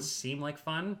would seem like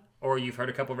fun, or you've heard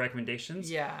a couple of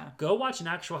recommendations, go watch an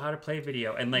actual how to play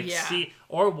video and, like, see,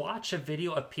 or watch a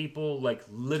video of people, like,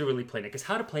 literally playing it. Because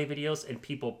how to play videos and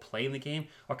people playing the game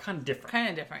are kind of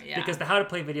different. Yeah. Because the how to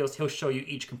play videos, he'll show you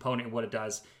each component and what it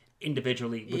does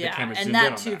individually with the camera zoomed and in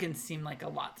that on too can seem like a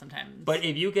lot sometimes. But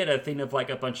if you get a thing of, like,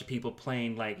 a bunch of people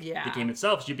playing, like, the game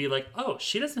itself, you'd be like, oh,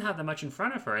 she doesn't have that much in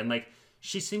front of her, and, like,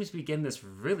 she seems to be getting this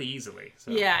really easily. So.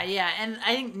 Yeah, and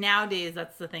I think nowadays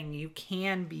that's the thing. You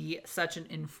can be such an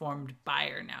informed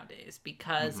buyer nowadays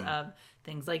because of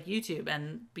things like YouTube,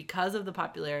 and because of the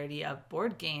popularity of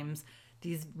board games.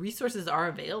 These resources are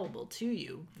available to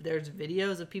you. There's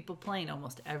videos of people playing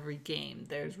almost every game.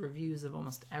 There's reviews of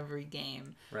almost every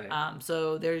game. Right.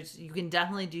 So you can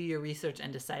definitely do your research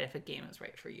and decide if a game is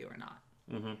right for you or not.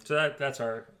 So that's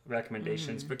our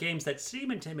recommendations for games that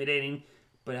seem intimidating,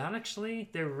 but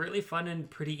actually they're really fun and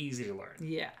pretty easy to learn.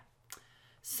 Yeah.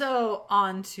 So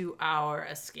on to our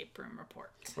escape room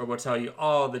report, where we'll tell you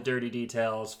all the dirty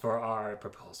details for our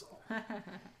proposal.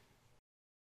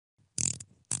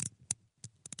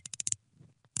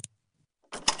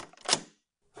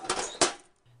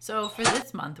 So for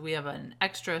this month, we have an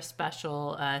extra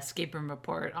special escape room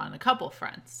report on a couple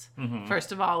fronts.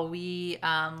 First of all, we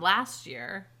last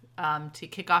year, to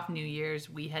kick off New Year's,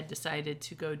 we had decided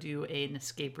to go do an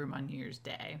escape room on New Year's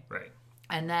Day. Right.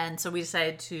 And then, so we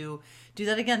decided to do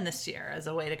that again this year as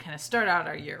a way to kind of start out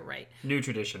our year right. New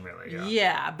tradition, really. Yeah.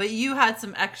 Yeah, but you had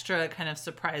some extra kind of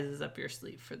surprises up your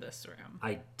sleeve for this room.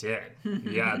 I did.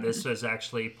 Yeah, this was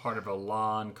actually part of a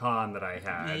long con that I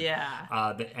had.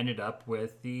 Yeah. That ended up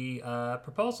with the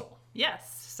proposal.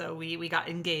 Yes. So we got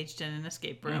engaged in an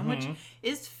escape room, which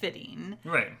is fitting.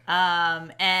 Right.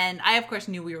 And I, of course,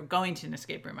 knew we were going to an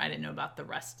escape room. I didn't know about the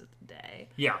rest of the day.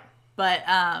 Yeah. But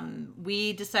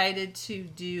we decided to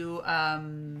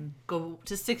go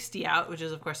to 60 Out, which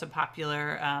is, of course, a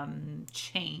popular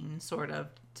chain, sort of,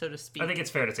 so to speak. I think it's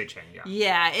fair to say chain, yeah.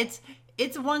 Yeah,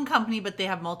 it's one company, but they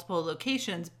have multiple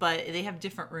locations, but they have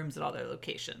different rooms at all their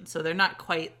locations. So they're not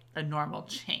quite a normal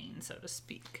chain, so to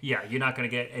speak. Yeah, you're not going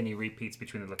to get any repeats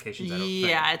between the locations, I don't think.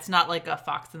 Yeah, it's not like a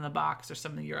Fox in the Box or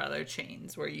some of your other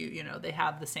chains where you know, they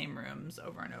have the same rooms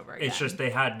over and over again. It's just they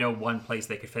had no one place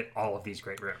they could fit all of these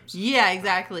great rooms. Yeah,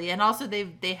 exactly. And also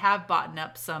they have bought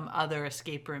up some other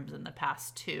escape rooms in the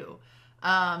past too.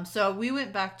 So we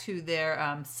went back to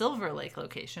their Silver Lake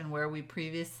location where we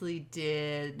previously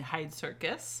did Hyde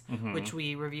Circus, which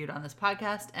we reviewed on this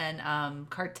podcast, and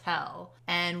Cartel.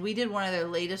 And we did one of their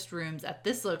latest rooms at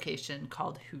this location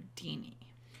called Houdini.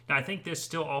 Now, I think there's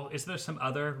still is there some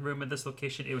other room at this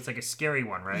location? It was like a scary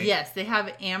one, right? Yes, they have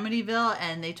Amityville,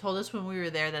 and they told us when we were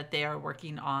there that they are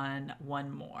working on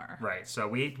one more. Right, so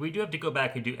we do have to go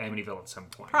back and do Amityville at some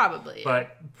point. Probably.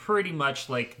 But pretty much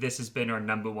like this has been our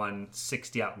number one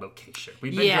 60 Out location.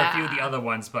 We've been to a few of the other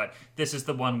ones, but this is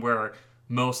the one where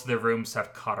most of the rooms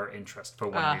have caught our interest for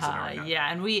one reason or another. Yeah,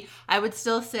 and I would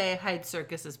still say Hyde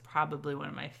Circus is probably one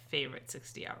of my favorite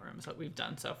 60 Out rooms that we've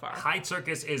done so far. Hyde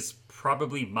Circus is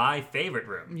probably my favorite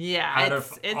room. Yeah, out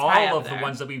of all of the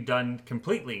ones that we've done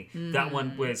completely, that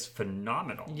one was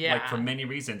phenomenal. Yeah. Like for many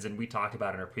reasons, and we talked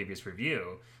about it in our previous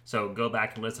review. So go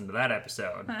back and listen to that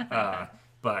episode.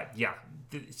 But yeah,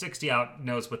 60 Out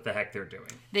knows what the heck they're doing.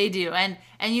 They do, and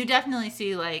you definitely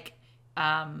see like.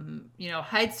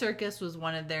 Hyde Circus was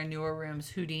one of their newer rooms.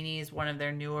 Houdini is one of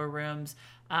their newer rooms.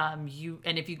 And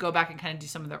if you go back and kind of do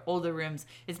some of their older rooms,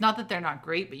 it's not that they're not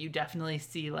great, but you definitely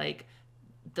see like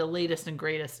the latest and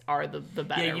greatest are the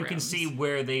better. Yeah, you can see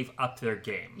where they've upped their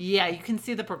game. Yeah, you can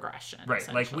see the progression.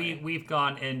 Right, like we've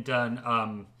gone and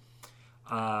done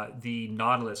the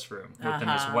Nautilus room with them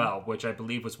as well, which I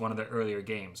believe was one of their earlier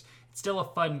games. It's still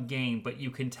a fun game, but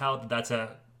you can tell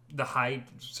that the Hyde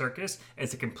Circus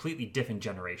is a completely different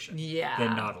generation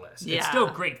than Nautilus. Yeah. It's still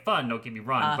great fun, don't get me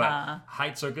wrong, but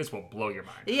Hyde Circus will blow your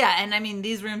mind. Yeah, and I mean,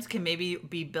 these rooms can maybe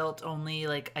be built only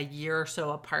like a year or so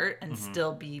apart and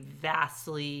still be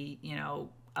vastly,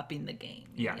 upping the game.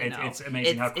 Yeah, it's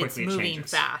amazing how quickly it changes. It's moving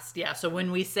fast. Yeah, so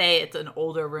when we say it's an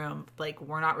older room, like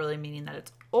we're not really meaning that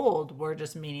it's old. We're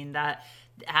just meaning that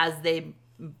as they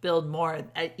build more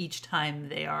at each time,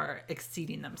 they are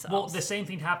exceeding themselves. Well, the same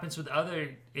thing happens with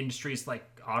other industries like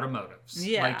automotives.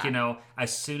 Yeah. Like,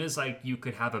 as soon as like you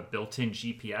could have a built-in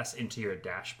GPS into your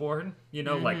dashboard,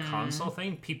 like console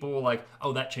thing, people were like,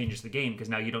 oh, that changes the game because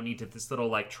now you don't need this little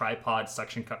like tripod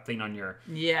suction cup thing on your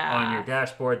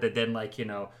dashboard that then like,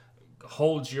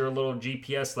 holds your little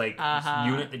GPS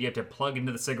unit that you have to plug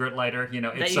into the cigarette lighter.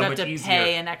 It's so much easier. That you have to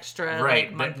pay an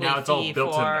extra monthly now it's all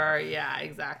built for. In there. Yeah,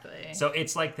 exactly. So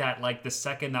it's like that. Like the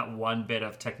second that one bit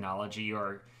of technology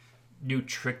or new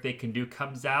trick they can do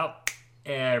comes out,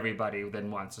 everybody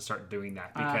then wants to start doing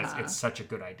that because it's such a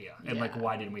good idea. And like,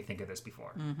 why didn't we think of this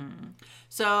before?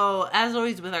 So as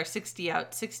always with our 60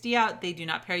 Out, they do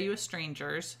not pair you with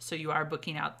strangers. So you are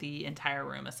booking out the entire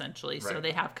room essentially. Right. So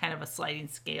they have kind of a sliding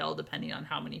scale depending on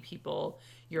how many people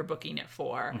you're booking it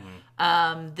for.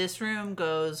 This room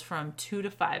goes from 2 to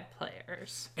 5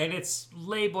 players. And it's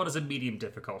labeled as a medium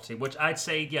difficulty, which I'd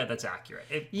say, that's accurate.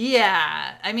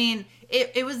 I mean,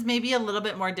 it was maybe a little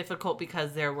bit more difficult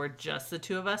because there were just the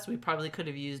two of us. We probably could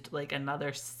have used like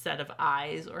another set of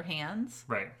eyes or hands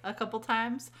a couple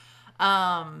times.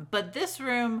 But this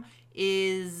room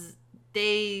is,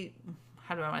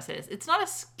 how do I want to say this? It's not a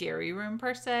scary room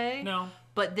per se. No.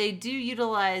 But they do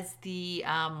utilize the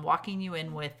walking you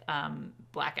in with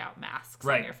blackout masks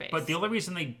on your face. But the only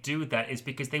reason they do that is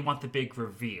because they want the big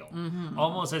reveal.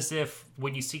 Almost as if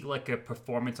when you see like a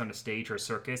performance on a stage or a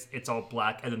circus, it's all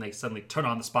black and then they suddenly turn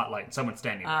on the spotlight and someone's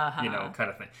standing there, kind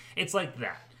of thing. It's like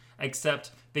that.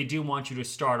 Except they do want you to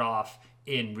start off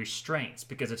in restraints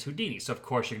because it's Houdini, so of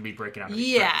course you're gonna be breaking out of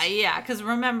restraints. Because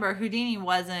remember, Houdini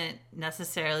wasn't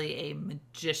necessarily a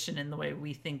magician in the way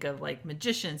we think of like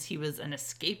magicians. He was an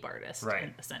escape artist,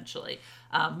 essentially,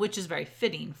 which is very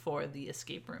fitting for the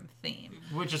escape room theme.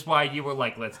 Which is why you were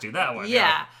like, let's do that one.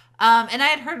 And I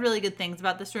had heard really good things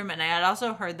about this room, and I had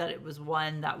also heard that it was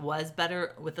one that was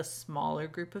better with a smaller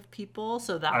group of people.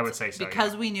 So that's, I would say so,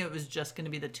 because we knew it was just going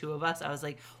to be the two of us. I was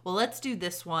like, well, let's do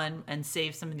this one and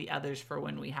save some of the others for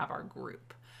when we have our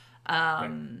group. Right.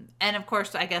 And of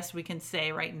course, I guess we can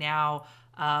say right now,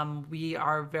 we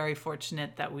are very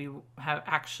fortunate that we have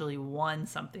actually won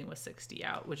something with 60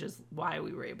 out, which is why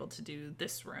we were able to do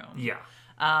this room. Yeah.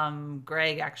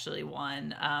 Greg actually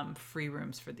won free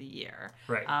rooms for the year.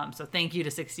 Right. So thank you to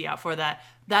 60 out for that.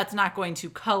 That's not going to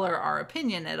color our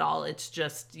opinion at all. It's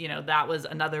just, that was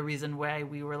another reason why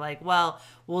we were like, well,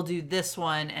 we'll do this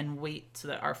one and wait so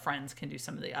that our friends can do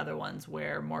some of the other ones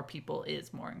where more people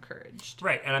is more encouraged.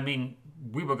 Right. And I mean,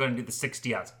 we were going to do the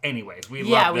 60 outs anyways. We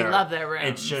love their rooms.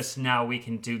 It's just now we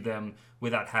can do them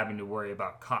without having to worry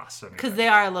about costs. Because they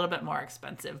are a little bit more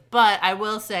expensive. But I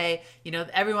will say,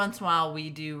 every once in a while we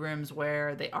do rooms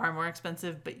where they are more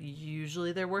expensive, but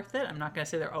usually they're worth it. I'm not going to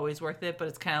say they're always worth it, but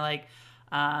it's kind of like,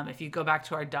 if you go back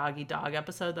to our doggy dog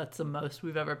episode, that's the most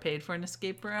we've ever paid for an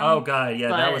escape room. Oh, God, yeah,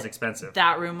 that was expensive.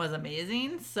 That room was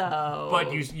amazing, so...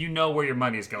 But you know where your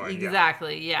money's going.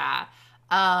 Exactly, yeah.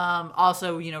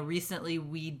 Also, recently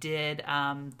we did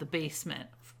the basement.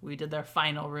 We did their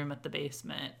final room at the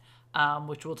basement.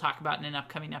 Which we'll talk about in an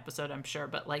upcoming episode, I'm sure.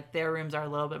 But their rooms are a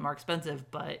little bit more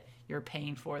expensive, but you're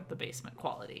paying for the basement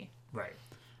quality. Right.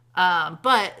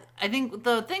 But I think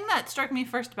the thing that struck me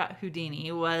first about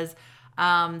Houdini was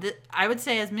that I would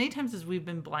say as many times as we've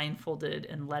been blindfolded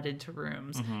and led into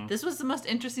rooms, this was the most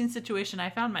interesting situation I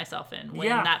found myself in when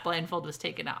that blindfold was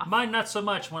taken off. Mine not so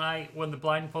much when the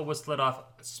blindfold was slid off.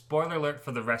 Spoiler alert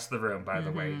for the rest of the room, by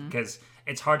the way, because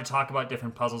it's hard to talk about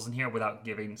different puzzles in here without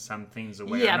giving some things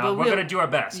away. Yeah, but we're going to do our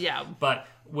best. Yeah. But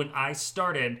when I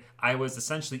started, I was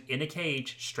essentially in a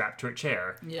cage strapped to a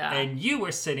chair. Yeah. And you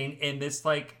were sitting in this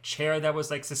chair that was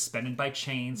suspended by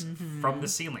chains from the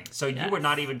ceiling. So you were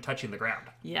not even touching the ground.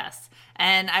 Yes.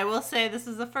 And I will say this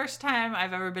is the first time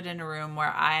I've ever been in a room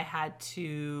where I had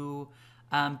to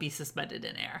be suspended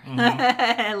in air.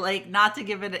 Not to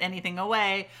give it anything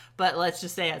away, but let's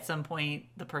just say at some point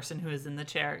the person who is in the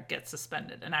chair gets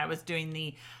suspended. And I was doing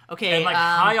and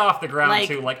high off the ground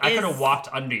too. I could have walked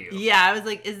under you. Yeah, I was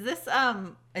like, is this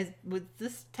was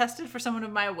this tested for someone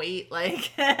of my weight? Well,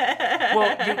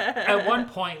 at one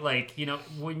point,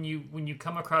 when you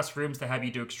come across rooms that have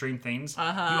you do extreme things, you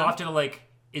often are like,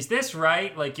 is this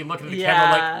right? You look at the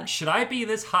camera should I be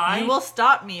this high? You will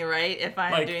stop me, right, if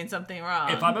I'm doing something wrong.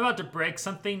 If I'm about to break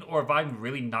something, or if I'm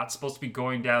really not supposed to be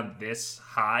going down this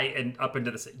high and up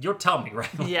into this, you'll tell me, right?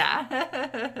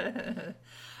 Yeah.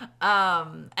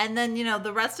 And then,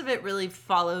 the rest of it really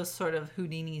follows sort of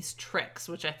Houdini's tricks,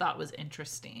 which I thought was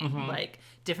interesting.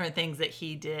 Different things that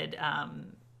he did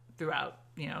throughout,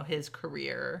 his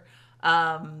career.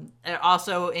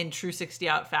 Also in true 60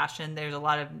 out fashion, there's a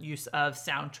lot of use of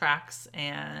soundtracks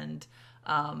and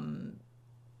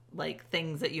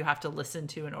things that you have to listen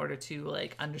to in order to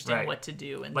understand what to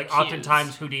do. And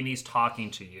oftentimes Houdini's talking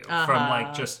to you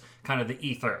from just kind of the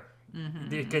ether,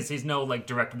 because he's no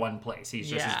direct one place. He's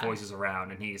just his voice is around,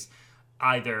 and he's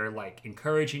either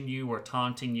encouraging you or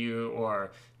taunting you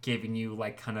or giving you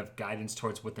kind of guidance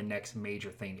towards what the next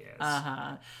major thing is.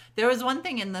 There was one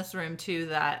thing in this room too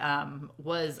that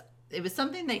was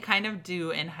something they kind of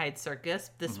do in Hyde Circus.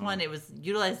 This one, it was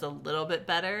utilized a little bit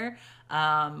better,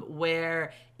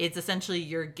 where it's essentially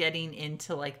you're getting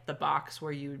into the box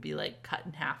where you would be cut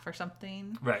in half or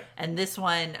something. Right. And this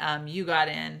one, you got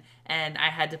in, and I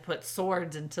had to put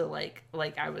swords into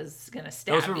I was gonna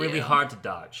stab you. Those were really hard to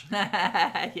dodge.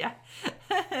 Yeah.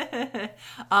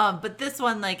 But this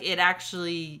one, it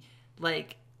actually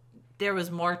there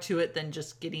was more to it than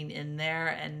just getting in there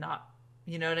and not.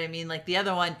 You know what I mean? The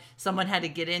other one, someone had to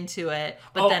get into it,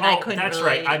 but then I couldn't. That's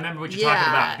really... right. I remember what you're talking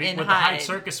about. With the Hyde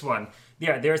Circus one,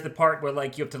 there's the part where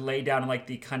you have to lay down in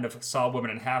the kind of saw woman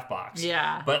in half box.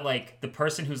 Yeah. But the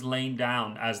person who's laying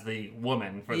down as the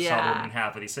woman for the saw woman in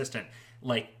half, or the assistant,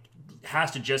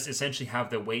 has to just essentially have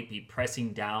the weight be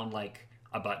pressing down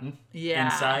a button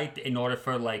inside in order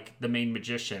for the main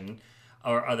magician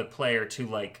or other player to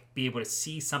be able to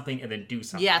see something and then do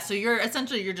something. Yeah. So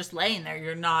you're just laying there.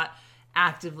 You're not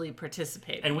actively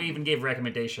participating. And we even gave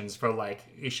recommendations for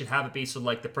you should have it be so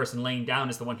the person laying down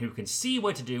is the one who can see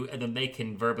what to do, and then they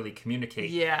can verbally communicate.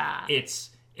 Yeah. It's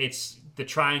the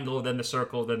triangle, then the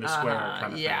circle, then the square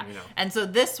kind of thing. And so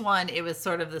this one, it was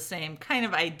sort of the same kind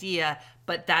of idea,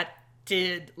 but that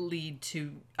did lead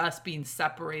to us being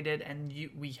separated and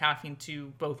we having to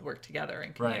both work together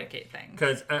and communicate things.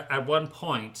 Because at one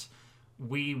point,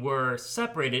 we were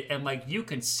separated, and like you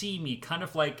can see me kind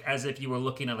of like as if you were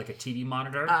looking at like a TV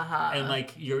monitor, and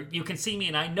like you can see me,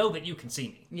 and I know that you can see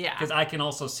me, because I can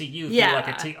also see you through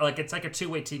like it's like a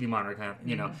two-way TV monitor, kind of,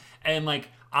 you know, and like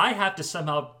I have to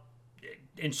somehow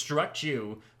instruct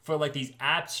you for like these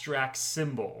abstract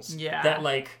symbols that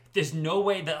like there's no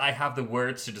way that I have the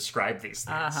words to describe these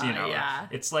things, you know.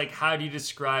 It's like, how do you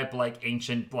describe like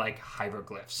ancient like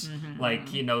hieroglyphs,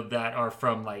 like, you know, that are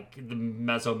from like the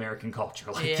Mesoamerican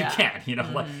culture? Like you can't, you know,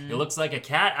 like it looks like a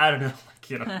cat, I don't know, like,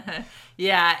 you know.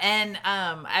 And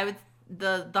I would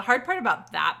the hard part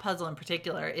about that puzzle in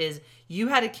particular is you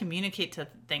had to communicate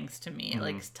things to me,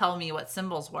 like tell me what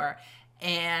symbols were.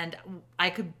 And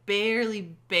I could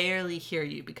barely hear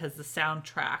you because the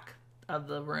soundtrack of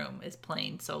the room is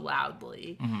playing so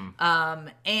loudly.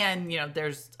 And, you know,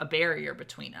 there's a barrier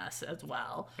between us as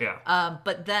well.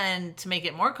 But then to make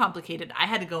it more complicated, I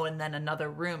had to go in then another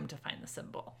room to find the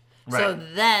symbol. So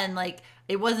then, like,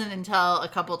 it wasn't until a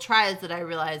couple tries that I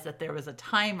realized that there was a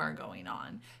timer going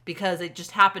on, because it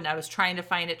just happened. I was trying to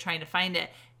find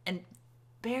it, and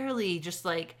barely just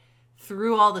like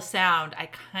through all the sound, I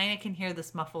kind of can hear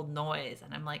this muffled noise,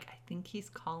 and I'm like, I think he's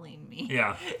calling me.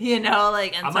 You know,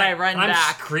 like, and I run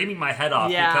back. I'm screaming my head off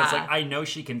because like I know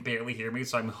she can barely hear me,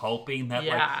 so I'm hoping that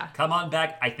like, come on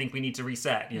back. I think we need to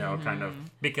reset, you know, kind of,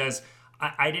 because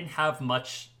I didn't have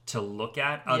much to look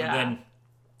at other than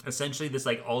essentially this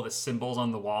like all the symbols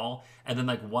on the wall, and then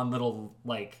like one little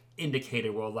like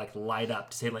indicator will like light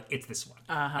up to say like it's this one,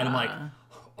 and I'm like,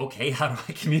 okay, how do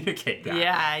I communicate that?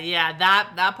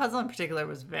 That puzzle in particular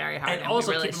was very hard. And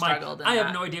also, really keep in mind, I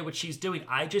have no idea what she's doing.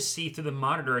 I just see through the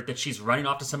monitor that she's running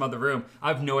off to some other room. I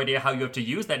have no idea how you have to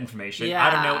use that information. I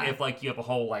don't know if like you have a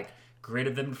whole like grid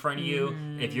of them in front of you,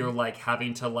 if you're like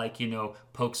having to like, you know,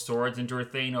 poke swords into a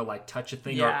thing or like touch a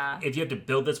thing, or if you have to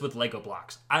build this with Lego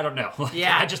blocks. I don't know. Like,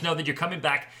 I just know that you're coming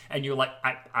back and you're like,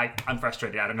 I'm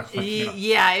frustrated. I don't know. Like, you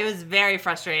know. It was very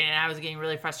frustrating, and I was getting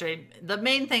really frustrated. The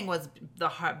main thing was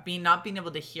not being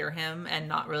able to hear him and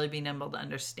not really being able to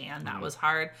understand. That was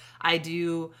hard. I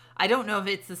don't know if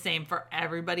it's the same for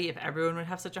everybody, if everyone would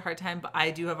have such a hard time, but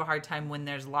I do have a hard time when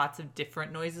there's lots of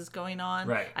different noises going on.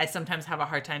 I sometimes have a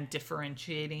hard time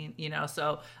differentiating, you know,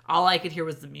 so all I could hear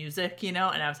was the music, you know,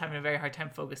 and I was having a very hard time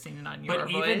focusing in on your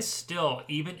voice. But even still,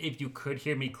 even if you could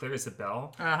hear me clear as a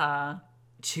bell,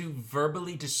 to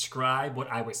verbally describe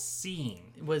what I was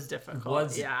seeing was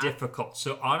difficult.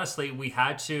 So honestly, we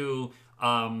had to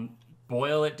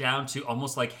boil it down to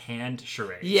almost like hand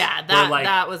charades.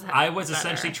 That was I was better.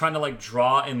 Essentially trying to like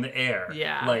draw in the air.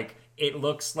 Like it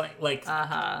looks like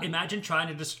imagine trying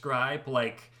to describe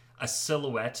like a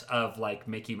silhouette of like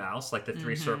Mickey Mouse, like the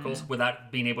three circles,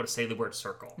 without being able to say the word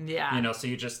circle. You know, so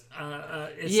you just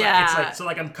it's like so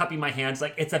like I'm cupping my hands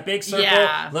like it's a big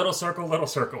circle, little circle, little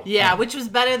circle. Which was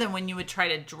better than when you would try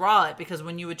to draw it, because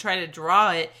when you would try to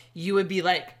draw it, you would be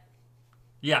like,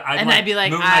 I'd be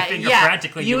like, move my finger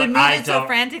frantically. You would move it so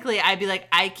frantically. I'd be like,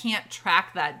 I can't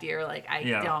track that, dear. Like, I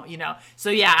don't, you know. So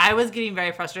I was getting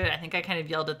very frustrated. I think I kind of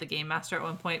yelled at the game master at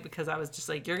one point, because I was just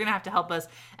like, you're gonna have to help us.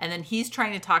 And then he's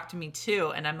trying to talk to me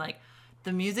too, and I'm like,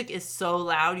 the music is so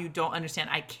loud, you don't understand.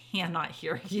 I cannot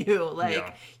hear you.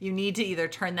 Like, you need to either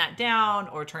turn that down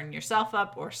or turn yourself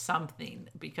up or something,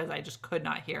 because I just could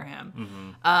not hear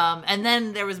him. And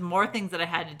then there was more things that I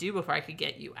had to do before I could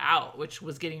get you out, which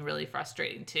was getting really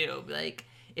frustrating too. Like,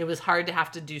 it was hard to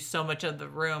have to do so much of the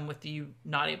room with you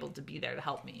not able to be there to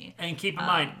help me. And keep in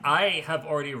mind, I have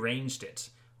already arranged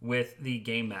it with the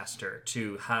game master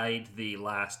to hide the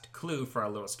last clue for our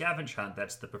little scavenge hunt.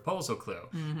 That's the proposal clue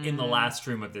in the last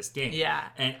room of this game.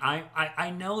 And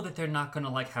I know that they're not going to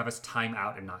like have us time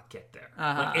out and not get there.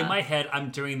 Like, in my head,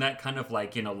 I'm doing that kind of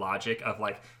like, you know, logic of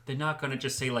like, they're not going to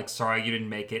just say like, sorry, you didn't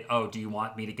make it. Oh, do you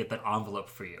want me to get that envelope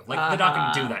for you? Like, they're not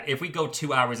going to do that. If we go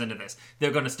 2 hours into this, they're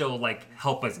going to still like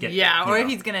help us get there. Or if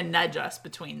he's going to nudge us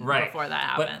before that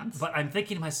happens. But I'm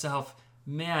thinking to myself,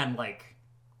 man, like,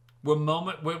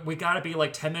 we gotta be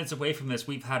like 10 minutes away from this.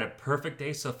 We've had a perfect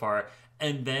day so far,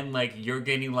 and then like you're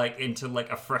getting like into like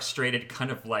a frustrated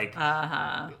kind of like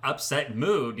upset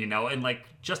mood, you know, and like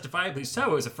justifiably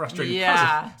so. It was a frustrating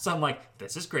puzzle. So I'm like,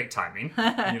 this is great timing,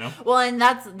 you know. Well, and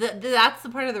that's the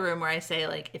part of the room where I say,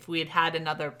 like, if we had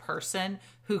another person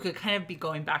who could kind of be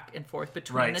going back and forth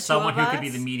between the two of us. Someone who could be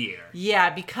the mediator.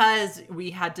 Because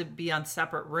we had to be on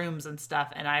separate rooms and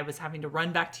stuff, and I was having to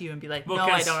run back to you and be like, no,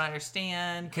 I don't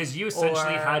understand. Because you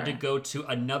essentially had to go to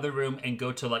another room and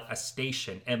go to like a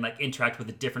station and like interact with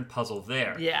a different puzzle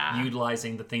there.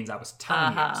 Utilizing the things I was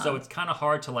telling you. So it's kind of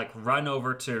hard to like run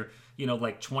over to, you know,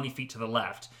 like 20 feet to the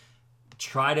left,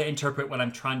 try to interpret what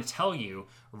I'm trying to tell you,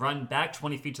 run back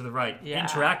 20 feet to the right,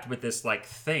 interact with this like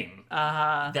thing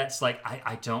that's like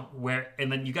I don't where,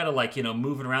 and then you gotta like, you know,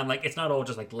 move it around, like it's not all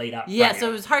just like laid out. Yeah, so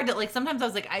it was hard to like, sometimes I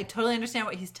was like, I totally understand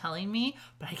what he's telling me,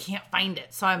 but I can't find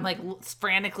it. So I'm like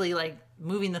frantically like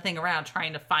moving the thing around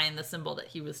trying to find the symbol that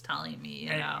he was telling me, you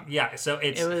know. Yeah, so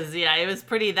it was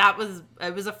pretty,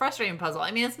 it was a frustrating puzzle. I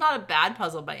mean, it's not a bad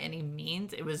puzzle by any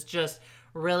means. It was just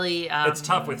really it's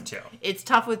tough with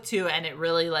two, and it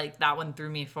really like that one threw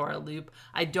me for a loop.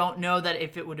 I don't know that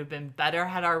if it would have been better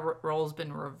had our roles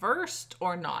been reversed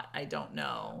or not. I don't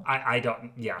know. I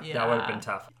don't that would have been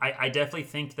tough. I definitely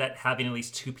think that having at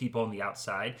least two people on the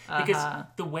outside, because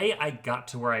the way I got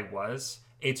to where I was,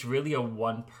 it's really a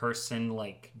one person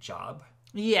like job.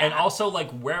 Yeah. And also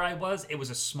like where I was, it was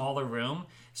a smaller room.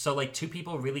 So, like, two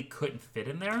people really couldn't fit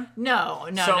in there. No,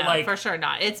 like, for sure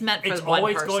not. It's meant for one person.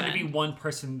 It's always going to be one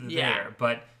person there.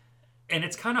 But, and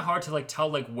it's kind of hard to, like, tell,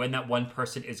 like, when that one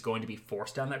person is going to be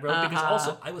forced down that road. Because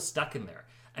also, I was stuck in there.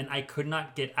 And I could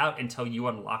not get out until you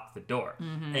unlocked the door.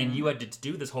 Mm-hmm. And you had to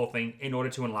do this whole thing in order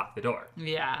to unlock the door.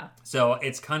 Yeah. So,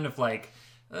 it's kind of like,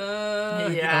 yeah.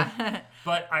 You know?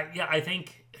 But, I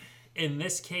think... in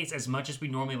this case, as much as we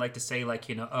normally like to say, like,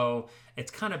 you know, oh, it's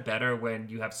kind of better when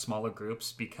you have smaller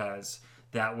groups because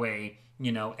that way,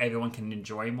 you know, everyone can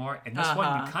enjoy more. And this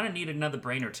one, you kind of need another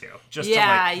brain or two just to,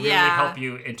 like, really help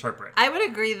you interpret. I would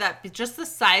agree that just the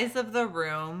size of the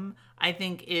room, I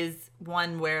think, is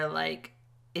one where, like,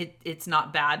 it's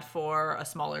not bad for a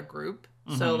smaller group.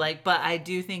 Mm-hmm. So, like, but I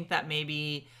do think that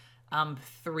maybe...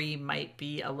 3 might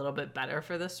be a little bit better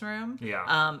for this room.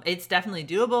 Yeah. It's definitely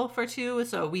doable for 2.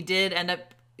 So we did end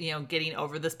up, you know, getting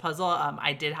over this puzzle.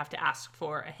 I did have to ask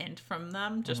for a hint from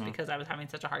them just because I was having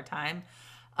such a hard time.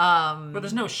 But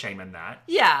there's no shame in that.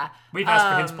 Yeah. We've asked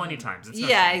for hints plenty of times. It's no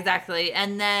shame. Exactly.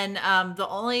 And then the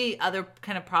only other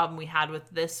kind of problem we had with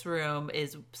this room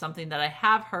is something that I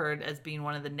have heard as being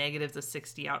one of the negatives of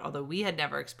 60 Out, although we had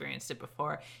never experienced it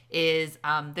before, is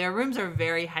their rooms are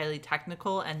very highly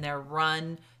technical and they're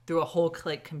run through a whole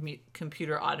click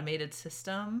computer automated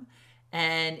system.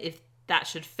 And if that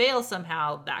should fail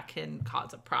somehow, that can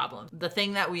cause a problem. The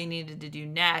thing that we needed to do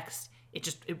next,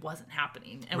 it wasn't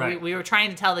happening. And we were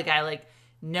trying to tell the guy, like,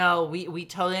 no, we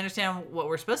totally understand what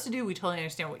we're supposed to do. We totally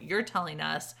understand what you're telling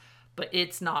us, but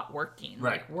it's not working.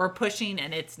 Right. Like, we're pushing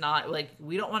and it's not, like,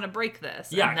 we don't want to break this.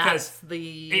 Yeah, because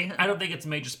I don't think it's a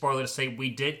major spoiler to say we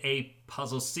did a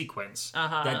puzzle sequence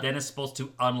that then is supposed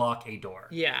to unlock a door.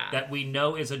 Yeah. That we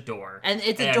know is a door. And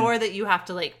it's a door that you have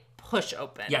to, like, push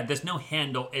open. Yeah, there's no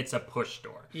handle. It's a push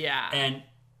door. Yeah. And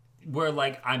we're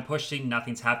like, I'm pushing,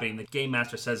 nothing's happening. The game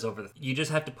master says you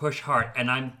just have to push hard. And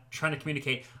I'm trying to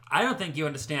communicate. I don't think you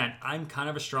understand. I'm kind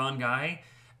of a strong guy.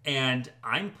 And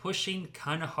I'm pushing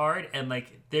kind of hard. And,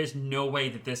 like, there's no way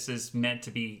that this is meant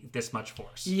to be this much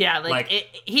force. Yeah, like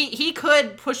he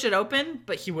could push it open,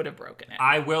 but he would have broken it.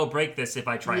 I will break this if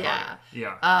I try harder.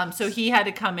 Yeah. So he had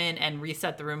to come in and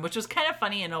reset the room, which was kind of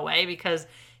funny in a way because...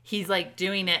 he's like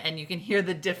doing it and you can hear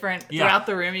the different throughout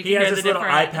the room. He has this little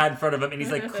iPad in front of him and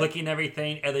he's like clicking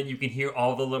everything and then you can hear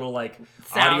all the little like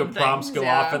audio prompts go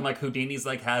off and like Houdini's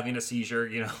like having a seizure,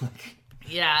 you know.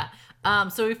 Yeah.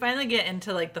 So we finally get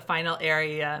into like the final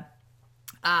area.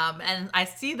 And I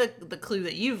see the clue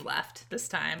that you've left this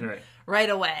time right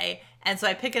away. And so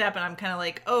I pick it up and I'm kind of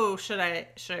like, oh, should I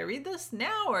read this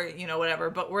now or, you know,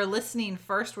 whatever. But we're listening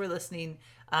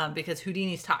because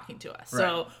Houdini's talking to us. Right.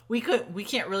 So we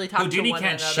can't really talk Houdini to one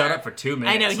another. Houdini can't shut up for 2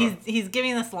 minutes. I know, he's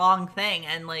giving this long thing.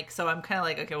 And like, so I'm kind of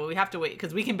like, okay, well, we have to wait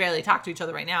because we can barely talk to each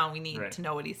other right now and we need to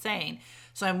know what he's saying.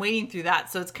 So I'm waiting through that.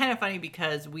 So it's kind of funny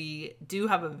because we do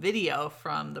have a video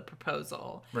from the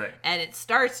proposal. Right. And it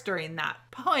starts during that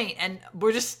point and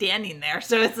we're just standing there.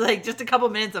 So it's like just a couple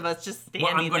minutes of us just standing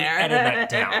there. I'm going to edit that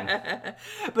down.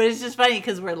 But it's just funny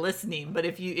because we're listening. But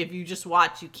if you just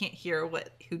watch, you can't hear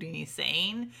what Houdini's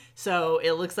saying. So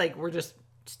it looks like we're just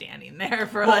standing there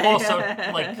for like... also,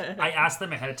 like, I asked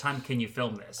them ahead of time, can you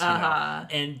film this? You know?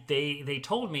 And they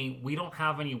told me we don't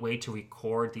have any way to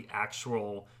record the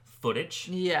actual footage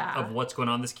of what's going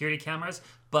on in the security cameras,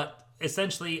 but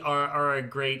essentially our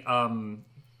great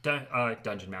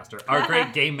dungeon master, our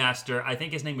great game master, I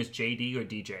think his name was JD or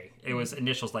DJ. It was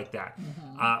initials like that.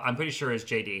 I'm pretty sure it's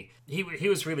JD. He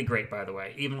was really great, by the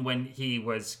way. Even when he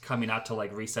was coming out to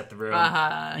like reset the room,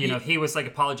 you know, he was like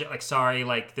apologetic, like sorry,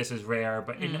 like this is rare,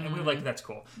 but and we were like that's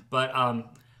cool. But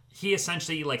he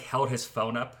essentially like held his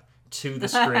phone up to the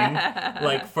screen,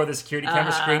 like for the security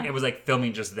camera screen, it was like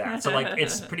filming just that. So like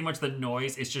it's pretty much the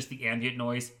noise, it's just the ambient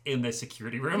noise in the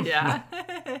security room. Yeah.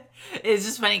 It's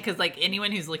just funny because like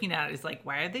anyone who's looking at it is like,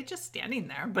 why are they just standing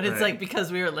there? But it's like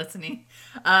because we were listening.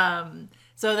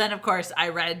 So then of course I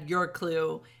read your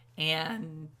clue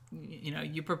and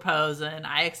you propose and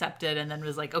I accepted and then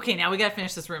was like, okay, now we gotta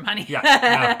finish this room, honey.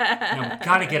 Yeah, no,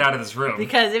 gotta get out of this room.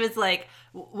 Because it was like,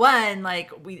 one,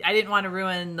 like I didn't want to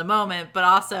ruin the moment, but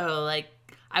also like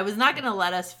I was not going to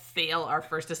let us fail our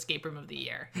first escape room of the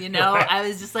year. Right. I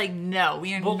was just like, no,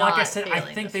 we are not. Well, like I said, I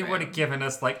think they would have given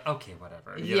us like, okay,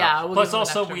 whatever. We'll plus,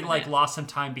 also we like lost some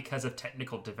time because of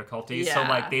technical difficulties. Yeah. So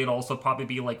like they'd also probably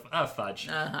be like, fudge,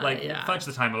 fudge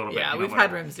the time a little bit. Yeah, we've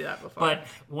had rooms do that before. But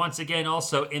once again,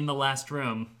 also in the last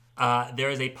room, there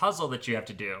is a puzzle that you have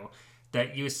to do.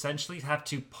 That you essentially have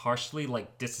to partially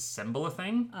like disassemble a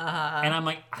thing, and I'm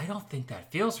like, I don't think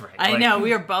that feels right. I know,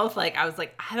 we were both like, I was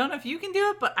like, I don't know if you can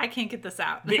do it, but I can't get this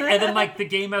out. And then like the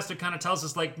game master kind of tells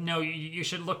us like, no, you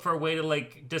should look for a way to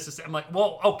like disassemble. I'm like,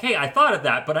 well, okay, I thought of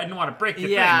that, but I didn't want to break the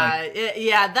thing.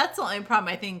 Yeah, that's the only problem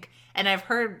I think. And I've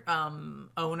heard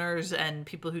owners and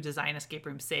people who design escape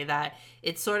rooms say that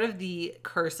it's sort of the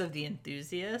curse of the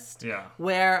enthusiast. Yeah.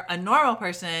 Where a normal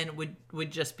person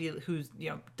would just be, who's,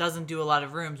 doesn't do a lot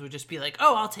of rooms, would just be like,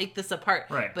 oh, I'll take this apart.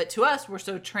 Right. But to us, we're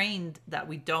so trained that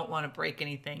we don't want to break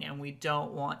anything and we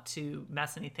don't want to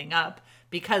mess anything up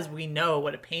because we know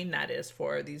what a pain that is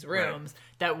for these rooms,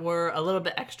 that we're a little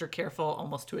bit extra careful,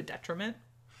 almost to a detriment.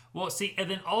 Well, see,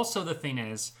 and then also the thing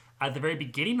is, at the very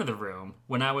beginning of the room,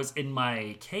 when I was in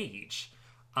my cage,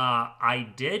 I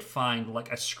did find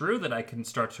like a screw that I can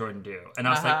start to undo. And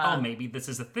I was like, oh, maybe this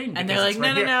is a thing. And they're like,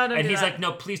 no, don't And do he's that. like,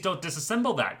 no, please don't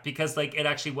disassemble that. Because like it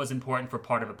actually was important for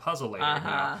part of a puzzle later.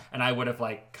 And I would have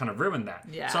like kind of ruined that.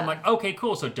 Yeah. So I'm like, okay,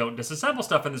 cool. So don't disassemble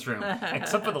stuff in this room.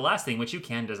 Except for the last thing, which you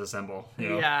can disassemble.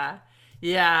 Yeah.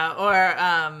 Yeah.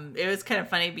 Or it was kind of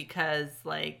funny because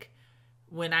like,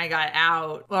 when I got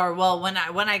out, or well, when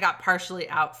I got partially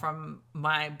out from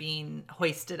my being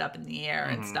hoisted up in the air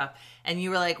and stuff, and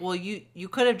you were like, well, you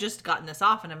could have just gotten this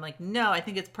off, and I'm like, no, I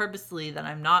think it's purposely that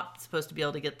I'm not supposed to be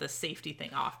able to get the safety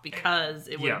thing off because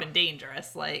it would have been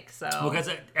dangerous, like so. Well, because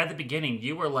at the beginning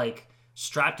you were like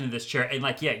strapped into this chair, and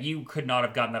like you could not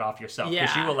have gotten that off yourself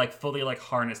because you were like fully like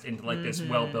harnessed into like this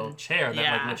well-built chair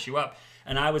that like lifts you up,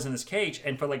 and I was in this cage,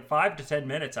 and for like 5 to 10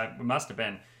 minutes, it must have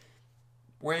been.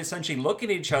 We're essentially looking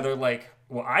at each other like,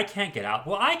 well, I can't get out.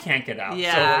 Well, I can't get out.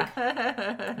 Yeah. So,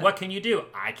 like, what can you do?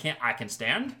 I can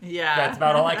stand. Yeah. That's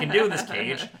about all I can do in this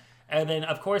cage. And then,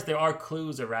 of course, there are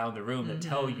clues around the room that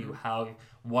tell you how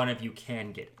one of you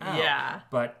can get out. Yeah.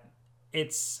 But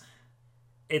it's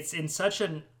in such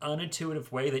an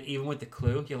unintuitive way that even with the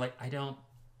clue, you're like, I don't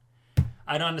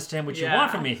understand what you want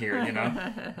from me here,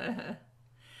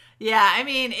 Yeah, I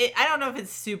mean, I don't know if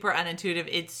it's super unintuitive.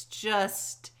 It's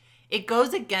just... It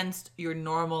goes against your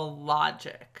normal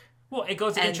logic. Well, it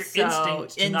goes against your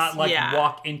instinct to not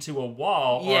walk into a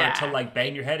wall or to like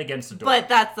bang your head against the door. But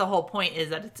that's the whole point,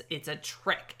 is that it's a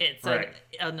trick. It's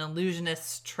an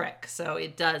illusionist trick. So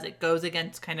it goes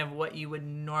against kind of what you would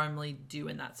normally do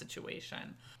in that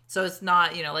situation. So it's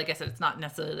not, like I said, it's not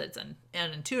necessarily that it's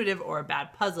unintuitive or a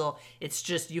bad puzzle. It's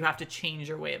just you have to change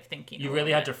your way of thinking. You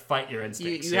really have to fight your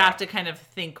instincts. You have to kind of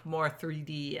think more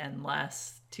 3D and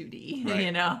less 2D,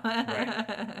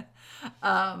 Right.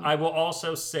 I will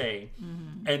also say,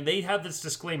 and they have this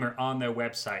disclaimer on their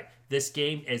website, this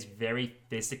game is very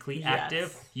physically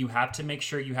active. You have to make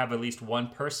sure you have at least one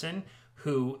person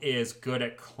who is good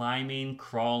at climbing,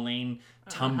 crawling,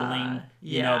 tumbling,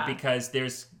 because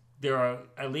there are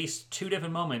at least 2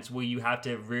 different moments where you have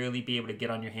to really be able to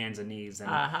get on your hands and knees and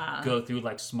go through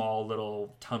like small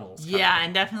little tunnels. Yeah,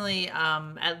 and definitely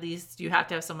at least you have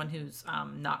to have someone who's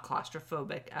not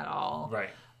claustrophobic at all. Right.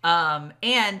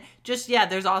 And just,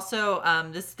 there's also,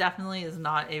 this definitely is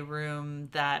not a room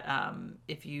that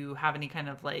if you have any kind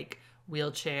of like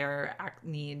wheelchair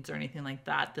needs or anything like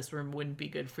that, this room wouldn't be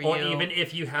good for you. Or even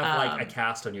if you have like a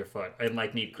cast on your foot and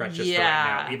like need crutches for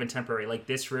right now, even temporary, like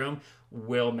this room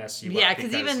will mess you up. Yeah,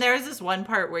 because even there's this one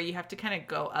part where you have to kind of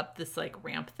go up this like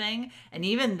ramp thing, and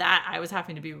even that I was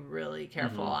having to be really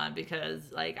careful on because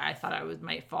like I thought I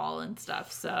might fall and stuff.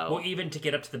 So well, even to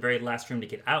get up to the very last room to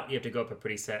get out, you have to go up a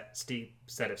pretty steep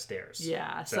set of stairs.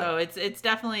 Yeah, so it's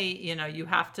definitely you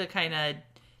have to kind of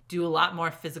do a lot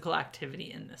more physical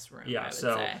activity in this room. Yeah, I would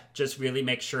say. Just really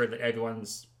make sure that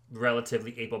everyone's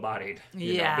relatively able-bodied.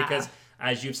 You know? Because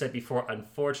as you've said before,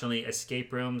 unfortunately,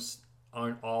 escape rooms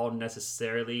aren't all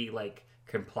necessarily like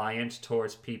compliant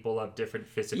towards people of different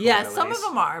physical abilities. Some of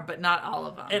them are, but not all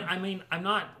of them. And I mean, I'm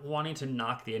not wanting to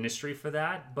knock the industry for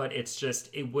that, but it's just,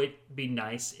 it would be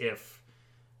nice if,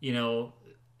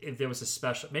 if there was a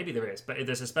special, maybe there is, but if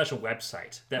there's a special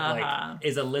website that like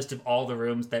is a list of all the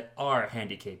rooms that are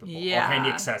handy capable or handy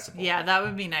accessible. Yeah, that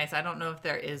would be nice. I don't know if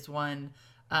there is one,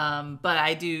 but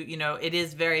I do. You know, it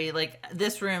is very like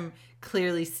this room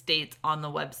clearly states on the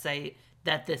website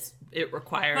that it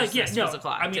requires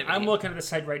physical activity. I mean, I'm looking at the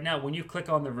site right now. When you click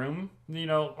on the room, you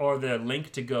know, or the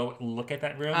link to go look at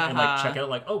that room and like check out,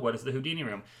 like, oh, what is the Houdini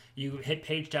room? You hit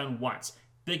page down once.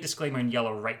 Big disclaimer in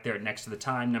yellow right there next to the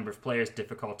time, number of players,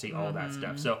 difficulty, all that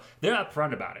stuff. So they're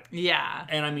upfront about it. Yeah.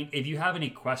 And I mean, if you have any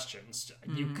questions,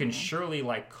 you can surely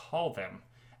like call them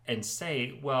and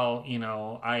say, well, you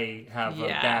know, I have a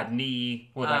bad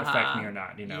knee. Will that affect me or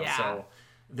not? You know, so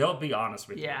they'll be honest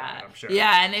with you about it, I'm sure.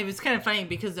 Yeah, and it was kind of funny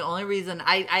because the only reason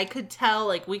I could tell,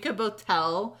 like, we could both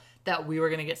tell that we were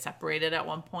going to get separated at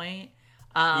one point.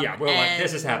 We're like,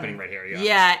 this is happening right here. Yeah.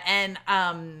 Yeah,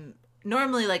 and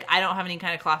normally, like, I don't have any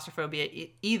kind of claustrophobia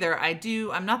either.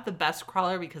 I'm not the best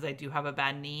crawler because I do have a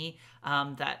bad knee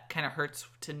that kind of hurts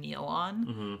to kneel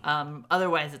on.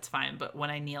 Otherwise, it's fine. But when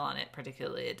I kneel on it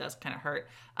particularly, it does kind of hurt.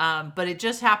 But it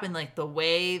just happened, like, the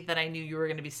way that I knew you were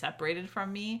going to be separated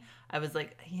from me, I was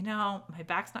like, you know, my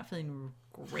back's not feeling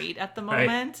great at the moment.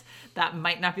 Right. That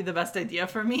might not be the best idea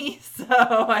for me. So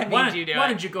I made you do it. Why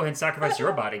don't you go ahead and sacrifice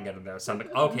your body and get in there? So I'm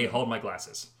like, okay, hold my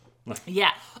glasses.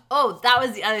 Yeah. Oh, that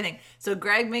was the other thing. So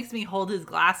Greg makes me hold his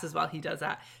glasses while he does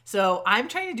that. So I'm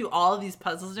trying to do all of these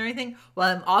puzzles and everything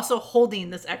while I'm also holding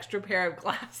this extra pair of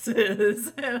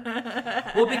glasses.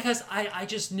 Well, because I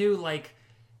just knew, like,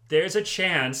 there's a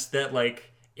chance that, like,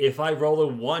 if I roll a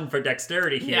 1 for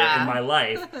dexterity here in my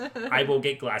life, I will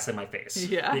get glass in my face.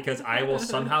 Yeah. Because I will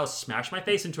somehow smash my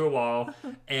face into a wall,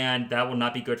 and that will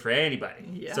not be good for anybody.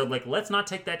 Yeah. So, like, let's not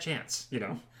take that chance, you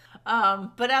know?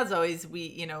 But as always,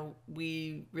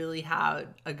 we really had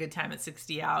a good time at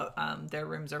 60 Out. Their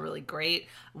rooms are really great.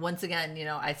 Once again, you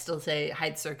know, I still say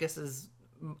Hyde Circus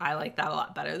I like that a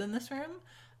lot better than this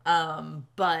room.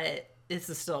 But this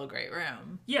is still a great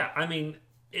room. Yeah, I mean...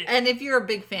 and if you're a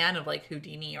big fan of like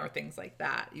Houdini or things like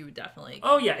that, you would definitely.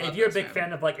 Oh yeah, if you're a big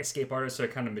fan of like escape artists or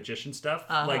kind of magician stuff,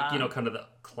 like, you know, kind of the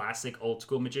classic old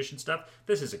school magician stuff,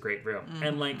 this is a great room.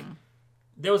 And like,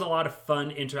 there was a lot of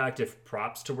fun interactive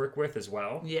props to work with as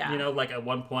well. Yeah, you know, like at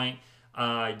one point,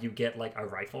 you get like a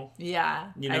rifle.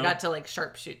 Yeah, you know? I got to like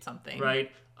sharpshoot something.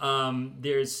 Right.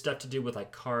 There's stuff to do with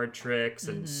like card tricks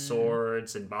and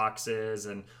swords and boxes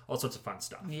and all sorts of fun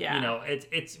stuff. Yeah, you know,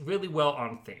 it's really well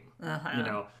on theme. You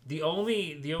know, the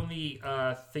only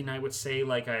thing I would say,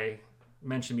 like I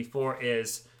mentioned before,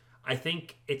 is I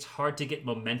think it's hard to get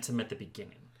momentum at the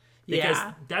beginning. Because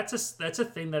that's a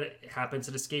thing that happens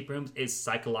in escape rooms is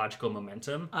psychological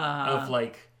momentum of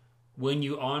like when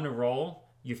you on a roll,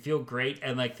 you feel great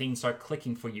and like things start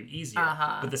clicking for you easier.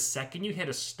 But the second you hit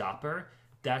a stopper,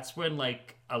 that's when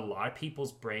like a lot of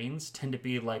people's brains tend to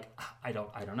be like, I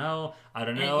don't know. Yeah,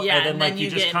 and then like you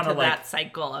just kind of like that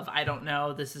cycle of I don't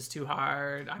know, this is too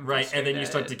hard. I'm frustrated. And then you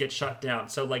start to get shut down.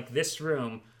 So like this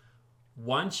room,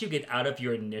 once you get out of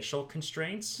your initial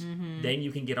constraints, then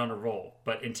you can get on a roll.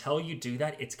 But until you do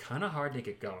that, it's kind of hard to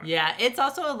get going. Yeah, it's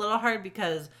also a little hard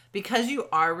because you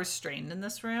are restrained in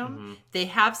this room. They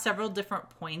have several different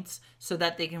points so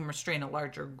that they can restrain a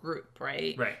larger group,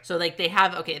 right? Right. So like they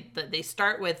have, they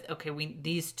start with,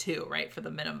 these two, right, for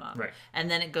the minimum. Right. And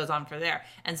then it goes on for there.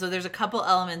 And so there's a couple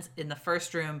elements in the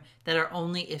first room that are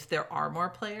only if there are more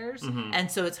players. And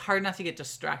so it's hard not to get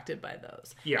distracted by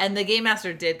those. Yeah. And the Game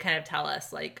Master did kind of tell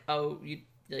us like, oh, you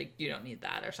don't need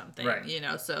that or something, right. You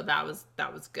know, so that was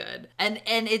good. And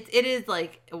it is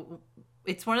like,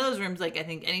 it's one of those rooms, like, I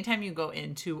think anytime you go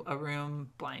into a room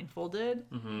blindfolded,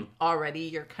 already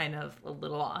you're kind of a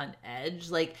little on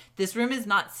edge. Like, this room is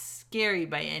not scary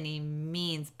by any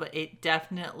means, but it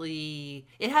definitely,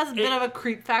 it has a bit of a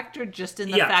creep factor just in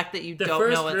the fact that you don't know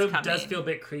what's coming. The first room does feel a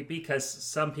bit creepy because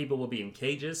some people will be in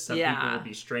cages, some people will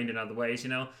be strained in other ways, you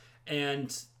know,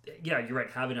 and... yeah, you're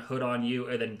right. Having a hood on you,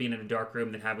 and then being in a dark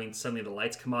room, then having suddenly the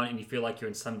lights come on, and you feel like you're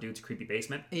in some dude's creepy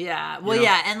basement. Yeah, well, you know?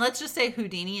 Yeah, and let's just say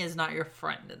Houdini is not your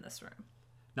friend in this room.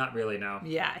 Not really, no.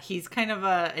 Yeah, he's kind of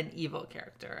an evil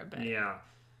character a bit. Yeah,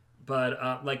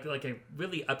 but like a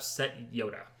really upset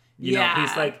Yoda. You know,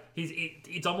 he's like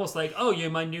it's almost like, oh, you're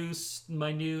my new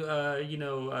student,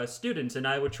 and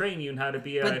I will train you in how to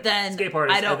be a escape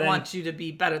artist. I don't want you to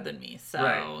be better than me.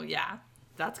 So yeah.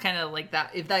 That's kind of like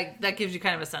that. If that gives you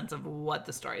kind of a sense of what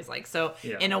the story's like. So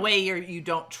in a way, you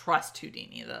don't trust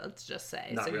Houdini. Let's just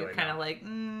say. Not so really, you're kind of like.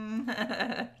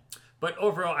 But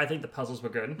overall, I think the puzzles were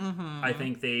good. I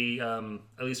think they,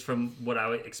 at least from what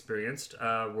I experienced,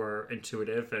 were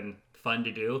intuitive and fun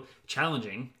to do.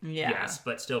 Challenging, yes,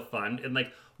 but still fun. And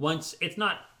like once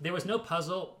there was no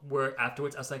puzzle where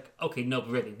afterwards I was like, okay, no,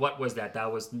 really, what was that?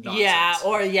 That was nonsense.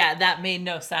 That made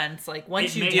no sense. Like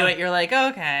once you do it, you're like,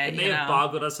 okay. It may have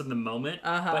boggled us in the moment,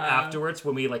 but afterwards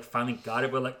when we like finally got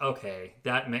it, we're like, okay,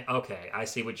 I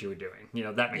see what you were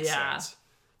doing. That makes sense.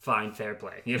 Fine, fair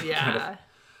play. Yeah.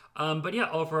 But yeah,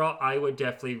 overall, I would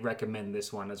definitely recommend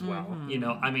this one as well.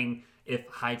 I mean, if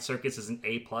Hyde Circus is an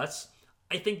A+,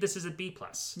 I think this is a B+.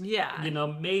 Yeah.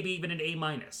 Maybe even an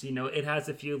A-. It has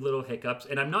a few little hiccups,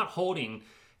 and I'm not holding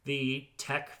the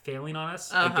tech failing on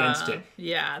us against it.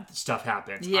 Yeah. Stuff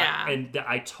happens. Yeah.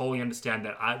 I totally understand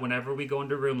that. Whenever we go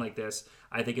into a room like this,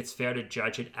 I think it's fair to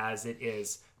judge it as it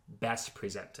is best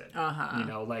presented.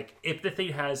 Like if the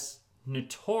thing has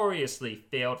notoriously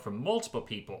failed for multiple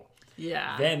people,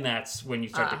 then that's when you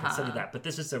start to consider that. But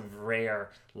this is a rare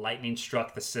lightning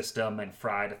struck the system and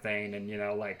fried a thing,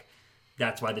 and like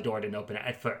that's why the door didn't open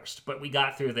at first. But we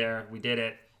got through there, we did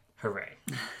it, hooray.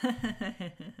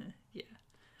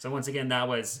 So once again, that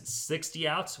was 60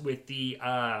 Out with the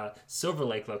Silver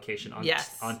Lake location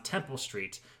on Temple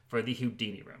Street for the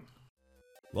Houdini Room.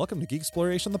 Welcome to Geek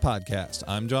Exploration, the podcast.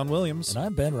 I'm John Williams. And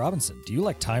I'm Ben Robinson. Do you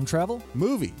like time travel?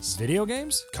 Movies. Video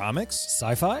games? Comics.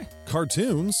 Sci-fi?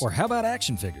 Cartoons. Or how about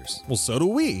action figures? Well, so do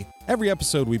we. Every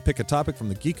episode, we pick a topic from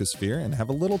the geekosphere and have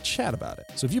a little chat about it.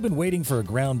 So if you've been waiting for a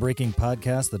groundbreaking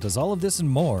podcast that does all of this and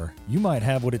more, you might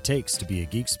have what it takes to be a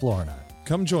Geek Explorer.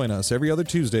 Come join us every other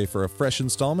Tuesday for a fresh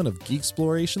installment of Geek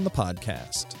Exploration, the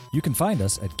podcast. You can find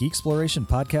us at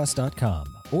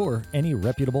geeksplorationpodcast.com or any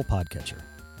reputable podcatcher.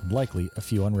 And likely a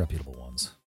few unreputable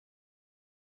ones.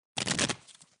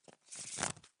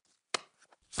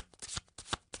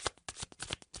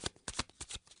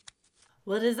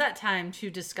 Well, it is that time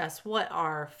to discuss what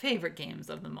our favorite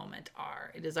games of the moment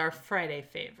are. It is our Friday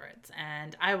favorites.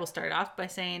 And I will start off by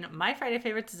saying my Friday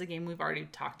favorites is a game we've already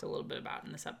talked a little bit about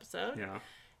in this episode. Yeah.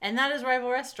 And that is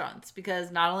Rival Restaurants, because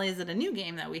not only is it a new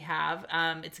game that we have,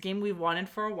 it's a game we've wanted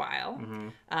for a while.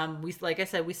 Like I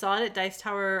said, we saw it at Dice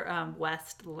Tower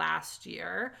West last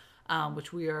year,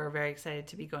 which we are very excited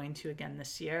to be going to again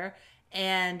this year.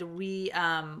 And we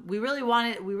really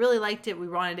liked it. We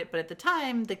wanted it, but at the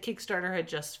time the Kickstarter had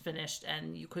just finished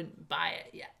and you couldn't buy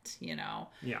it yet,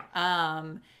 Yeah.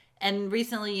 And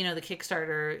recently, the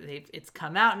Kickstarter, it's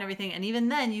come out and everything, and even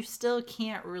then you still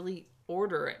can't really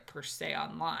order it per se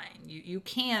online. You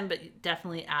can, but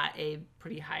definitely at a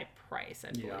pretty high price,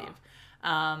 I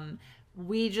believe.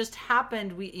 We just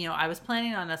happened, I was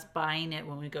planning on us buying it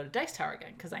when we go to Dice Tower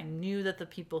again, because I knew that the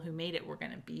people who made it were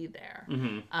going to be there.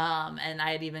 And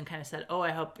I had even kind of said,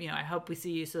 I hope we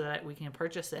see you so that we can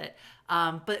purchase it.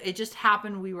 But it just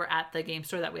happened we were at the game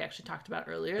store that we actually talked about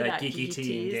earlier, that Geeky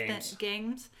Tees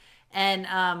games.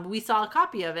 And we saw a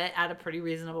copy of it at a pretty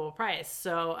reasonable price.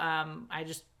 So I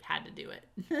just had to do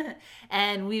it.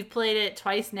 And we've played it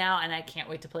twice now, and I can't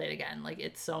wait to play it again. Like,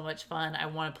 it's so much fun. I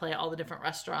want to play all the different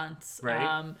restaurants. Right.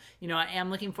 I am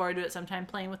looking forward to it sometime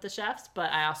playing with the chefs, but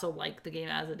I also like the game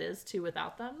as it is too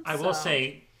without them. I will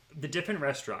say the different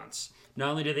restaurants, not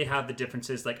only do they have the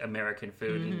differences like American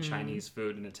food and Chinese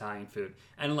food and Italian food,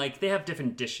 and like they have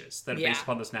different dishes that are based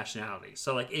upon those nationalities.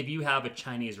 So like if you have a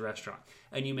Chinese restaurant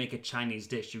and you make a Chinese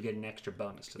dish, you get an extra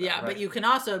bonus to that. Yeah, right? But you can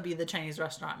also be the Chinese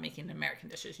restaurant making American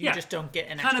dishes. You just don't get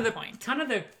an extra point. Kind of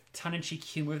the tongue-in-cheek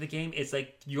humor of the game is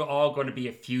like you're all going to be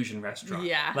a fusion restaurant.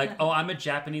 Yeah. Like, I'm a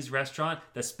Japanese restaurant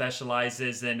that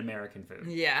specializes in American food.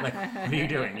 Yeah. Like, what are you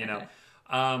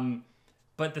doing,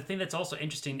 But the thing that's also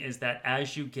interesting is that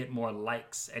as you get more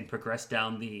likes and progress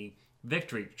down the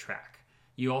victory track,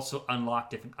 you also unlock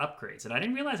different upgrades. And I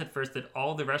didn't realize at first that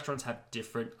all the restaurants have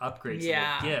different upgrades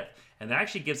that they give. And that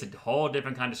actually gives a whole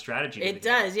different kind of strategy. It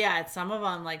does, yeah. Some of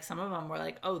them were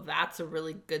like, oh, that's a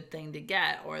really good thing to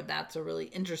get, or that's a really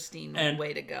interesting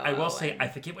way to go. I will say, I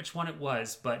forget which one it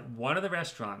was, but one of the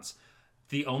restaurants,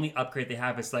 the only upgrade they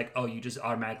have is like, you just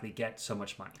automatically get so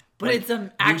much money. But like, it's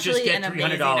actually an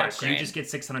amazing upgrade. You just get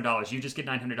 $600. You just get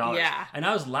 $900. Yeah. And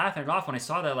I was laughing it off when I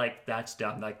saw that, like, that's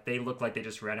dumb. Like, they look like they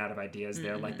just ran out of ideas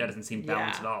there. Like, that doesn't seem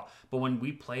balanced at all. But when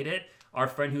we played it, our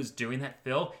friend who's doing that,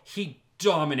 Phil, he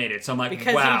dominated. So I'm like,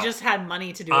 because wow. He just had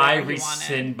money to do whatever he wanted. I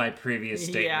rescind my previous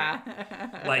statement.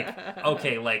 Yeah. Like,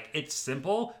 okay, like, it's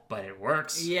simple, but it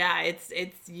works. Yeah, it's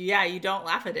you don't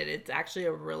laugh at it. It's actually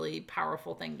a really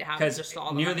powerful thing to have. Because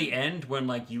near the end, when,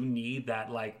 like, you need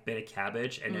that, like, bit of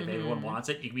cabbage and if everyone wants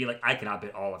it, you can be like, I can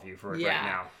outbid all of you for it right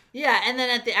now. Yeah, and then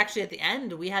at the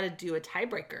end, we had to do a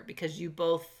tiebreaker because you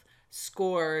both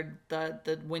scored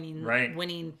the winning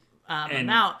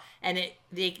amount, and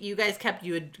you guys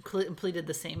you had completed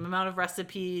the same amount of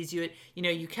recipes. You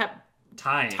kept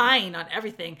tying on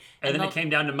everything. And then it came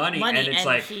down to money and it's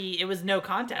like... it was no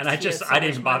contest. And I didn't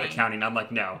even bother counting. I'm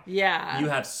like, no. Yeah. You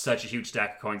have such a huge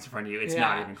stack of coins in front of you. It's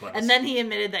not even close. And then he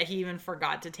admitted that he even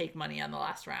forgot to take money on the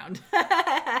last round.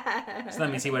 So that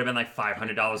means he would have been like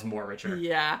 $500 more richer.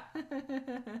 Yeah.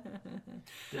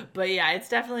 But yeah, it's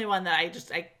definitely one that I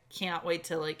can't wait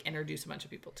to like introduce a bunch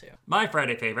of people to. My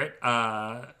Friday favorite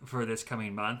for this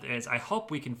coming month is I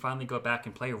hope we can finally go back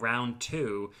and play round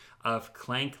 2 of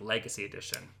Clank Legacy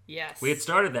Edition. Yes. We had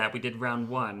started that. We did round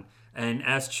 1. And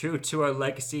as true to our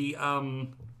legacy,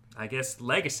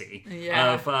 legacy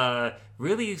of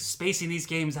really spacing these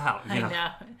games out. I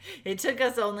know. It took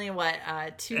us only,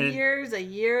 2 years, a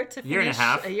year to finish?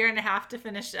 A year and a half to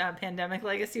finish Pandemic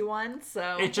Legacy 1.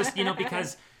 So it just,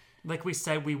 because... Like we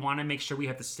said, we want to make sure we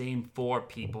have the same 4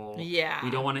 people. Yeah.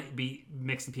 We don't want to be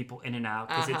mixing people in and out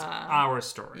because it's our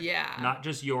story. Yeah. Not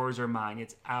just yours or mine.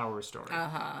 It's our story.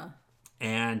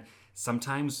 And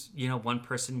sometimes, one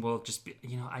person will just be,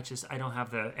 I don't have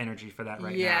the energy for that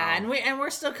right now. Yeah, and we're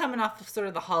still coming off of sort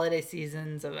of the holiday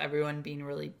seasons of everyone being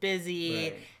really busy.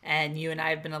 Right. And you and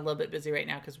I have been a little bit busy right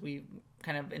now because we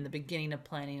kind of in the beginning of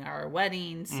planning our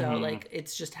wedding. So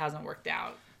it's just hasn't worked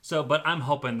out. So, but I'm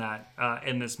hoping that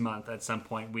in this month, at some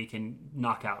point, we can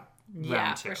knock out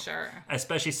round 2. Yeah, for sure.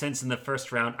 Especially since in the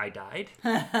first round, I died.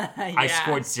 I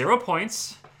scored 0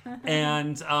 points.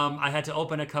 And I had to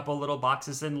open a couple little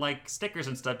boxes and, like, stickers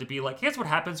and stuff to be like, here's what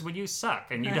happens when you suck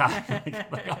and you die.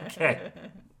 Okay.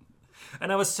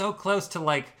 And I was so close to,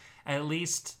 like, at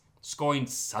least scoring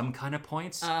some kind of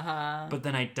points. But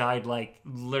then I died, like,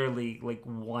 literally, like,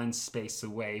 1 space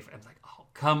away. I'm like,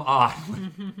 come on.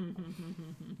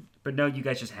 But no, you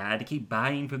guys just had to keep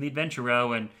buying from the Adventure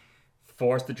Row and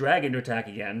force the dragon to attack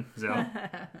again. So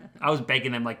I was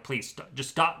begging them, like, please,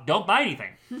 just stop. Don't buy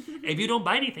anything. If you don't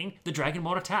buy anything, the dragon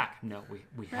won't attack. No,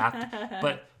 we have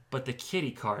to. But the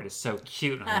kitty card is so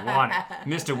cute and I want it.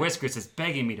 Mr. Whiskers is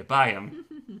begging me to buy him.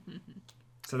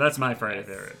 So that's my Friday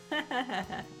favorite.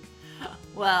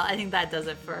 Well, I think that does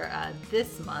it for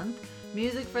this month.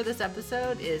 Music for this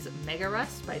episode is Mega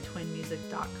Rust by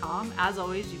twinmusic.com. As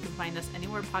always, you can find us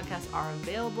anywhere podcasts are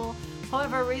available.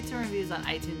 However, rates and reviews on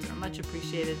iTunes are much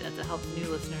appreciated as it helps new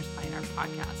listeners find our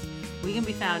podcast. We can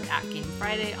be found at Game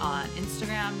Friday on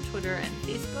Instagram, Twitter, and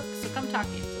Facebook, so come talk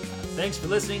games with us. Thanks for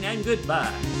listening and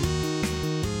goodbye.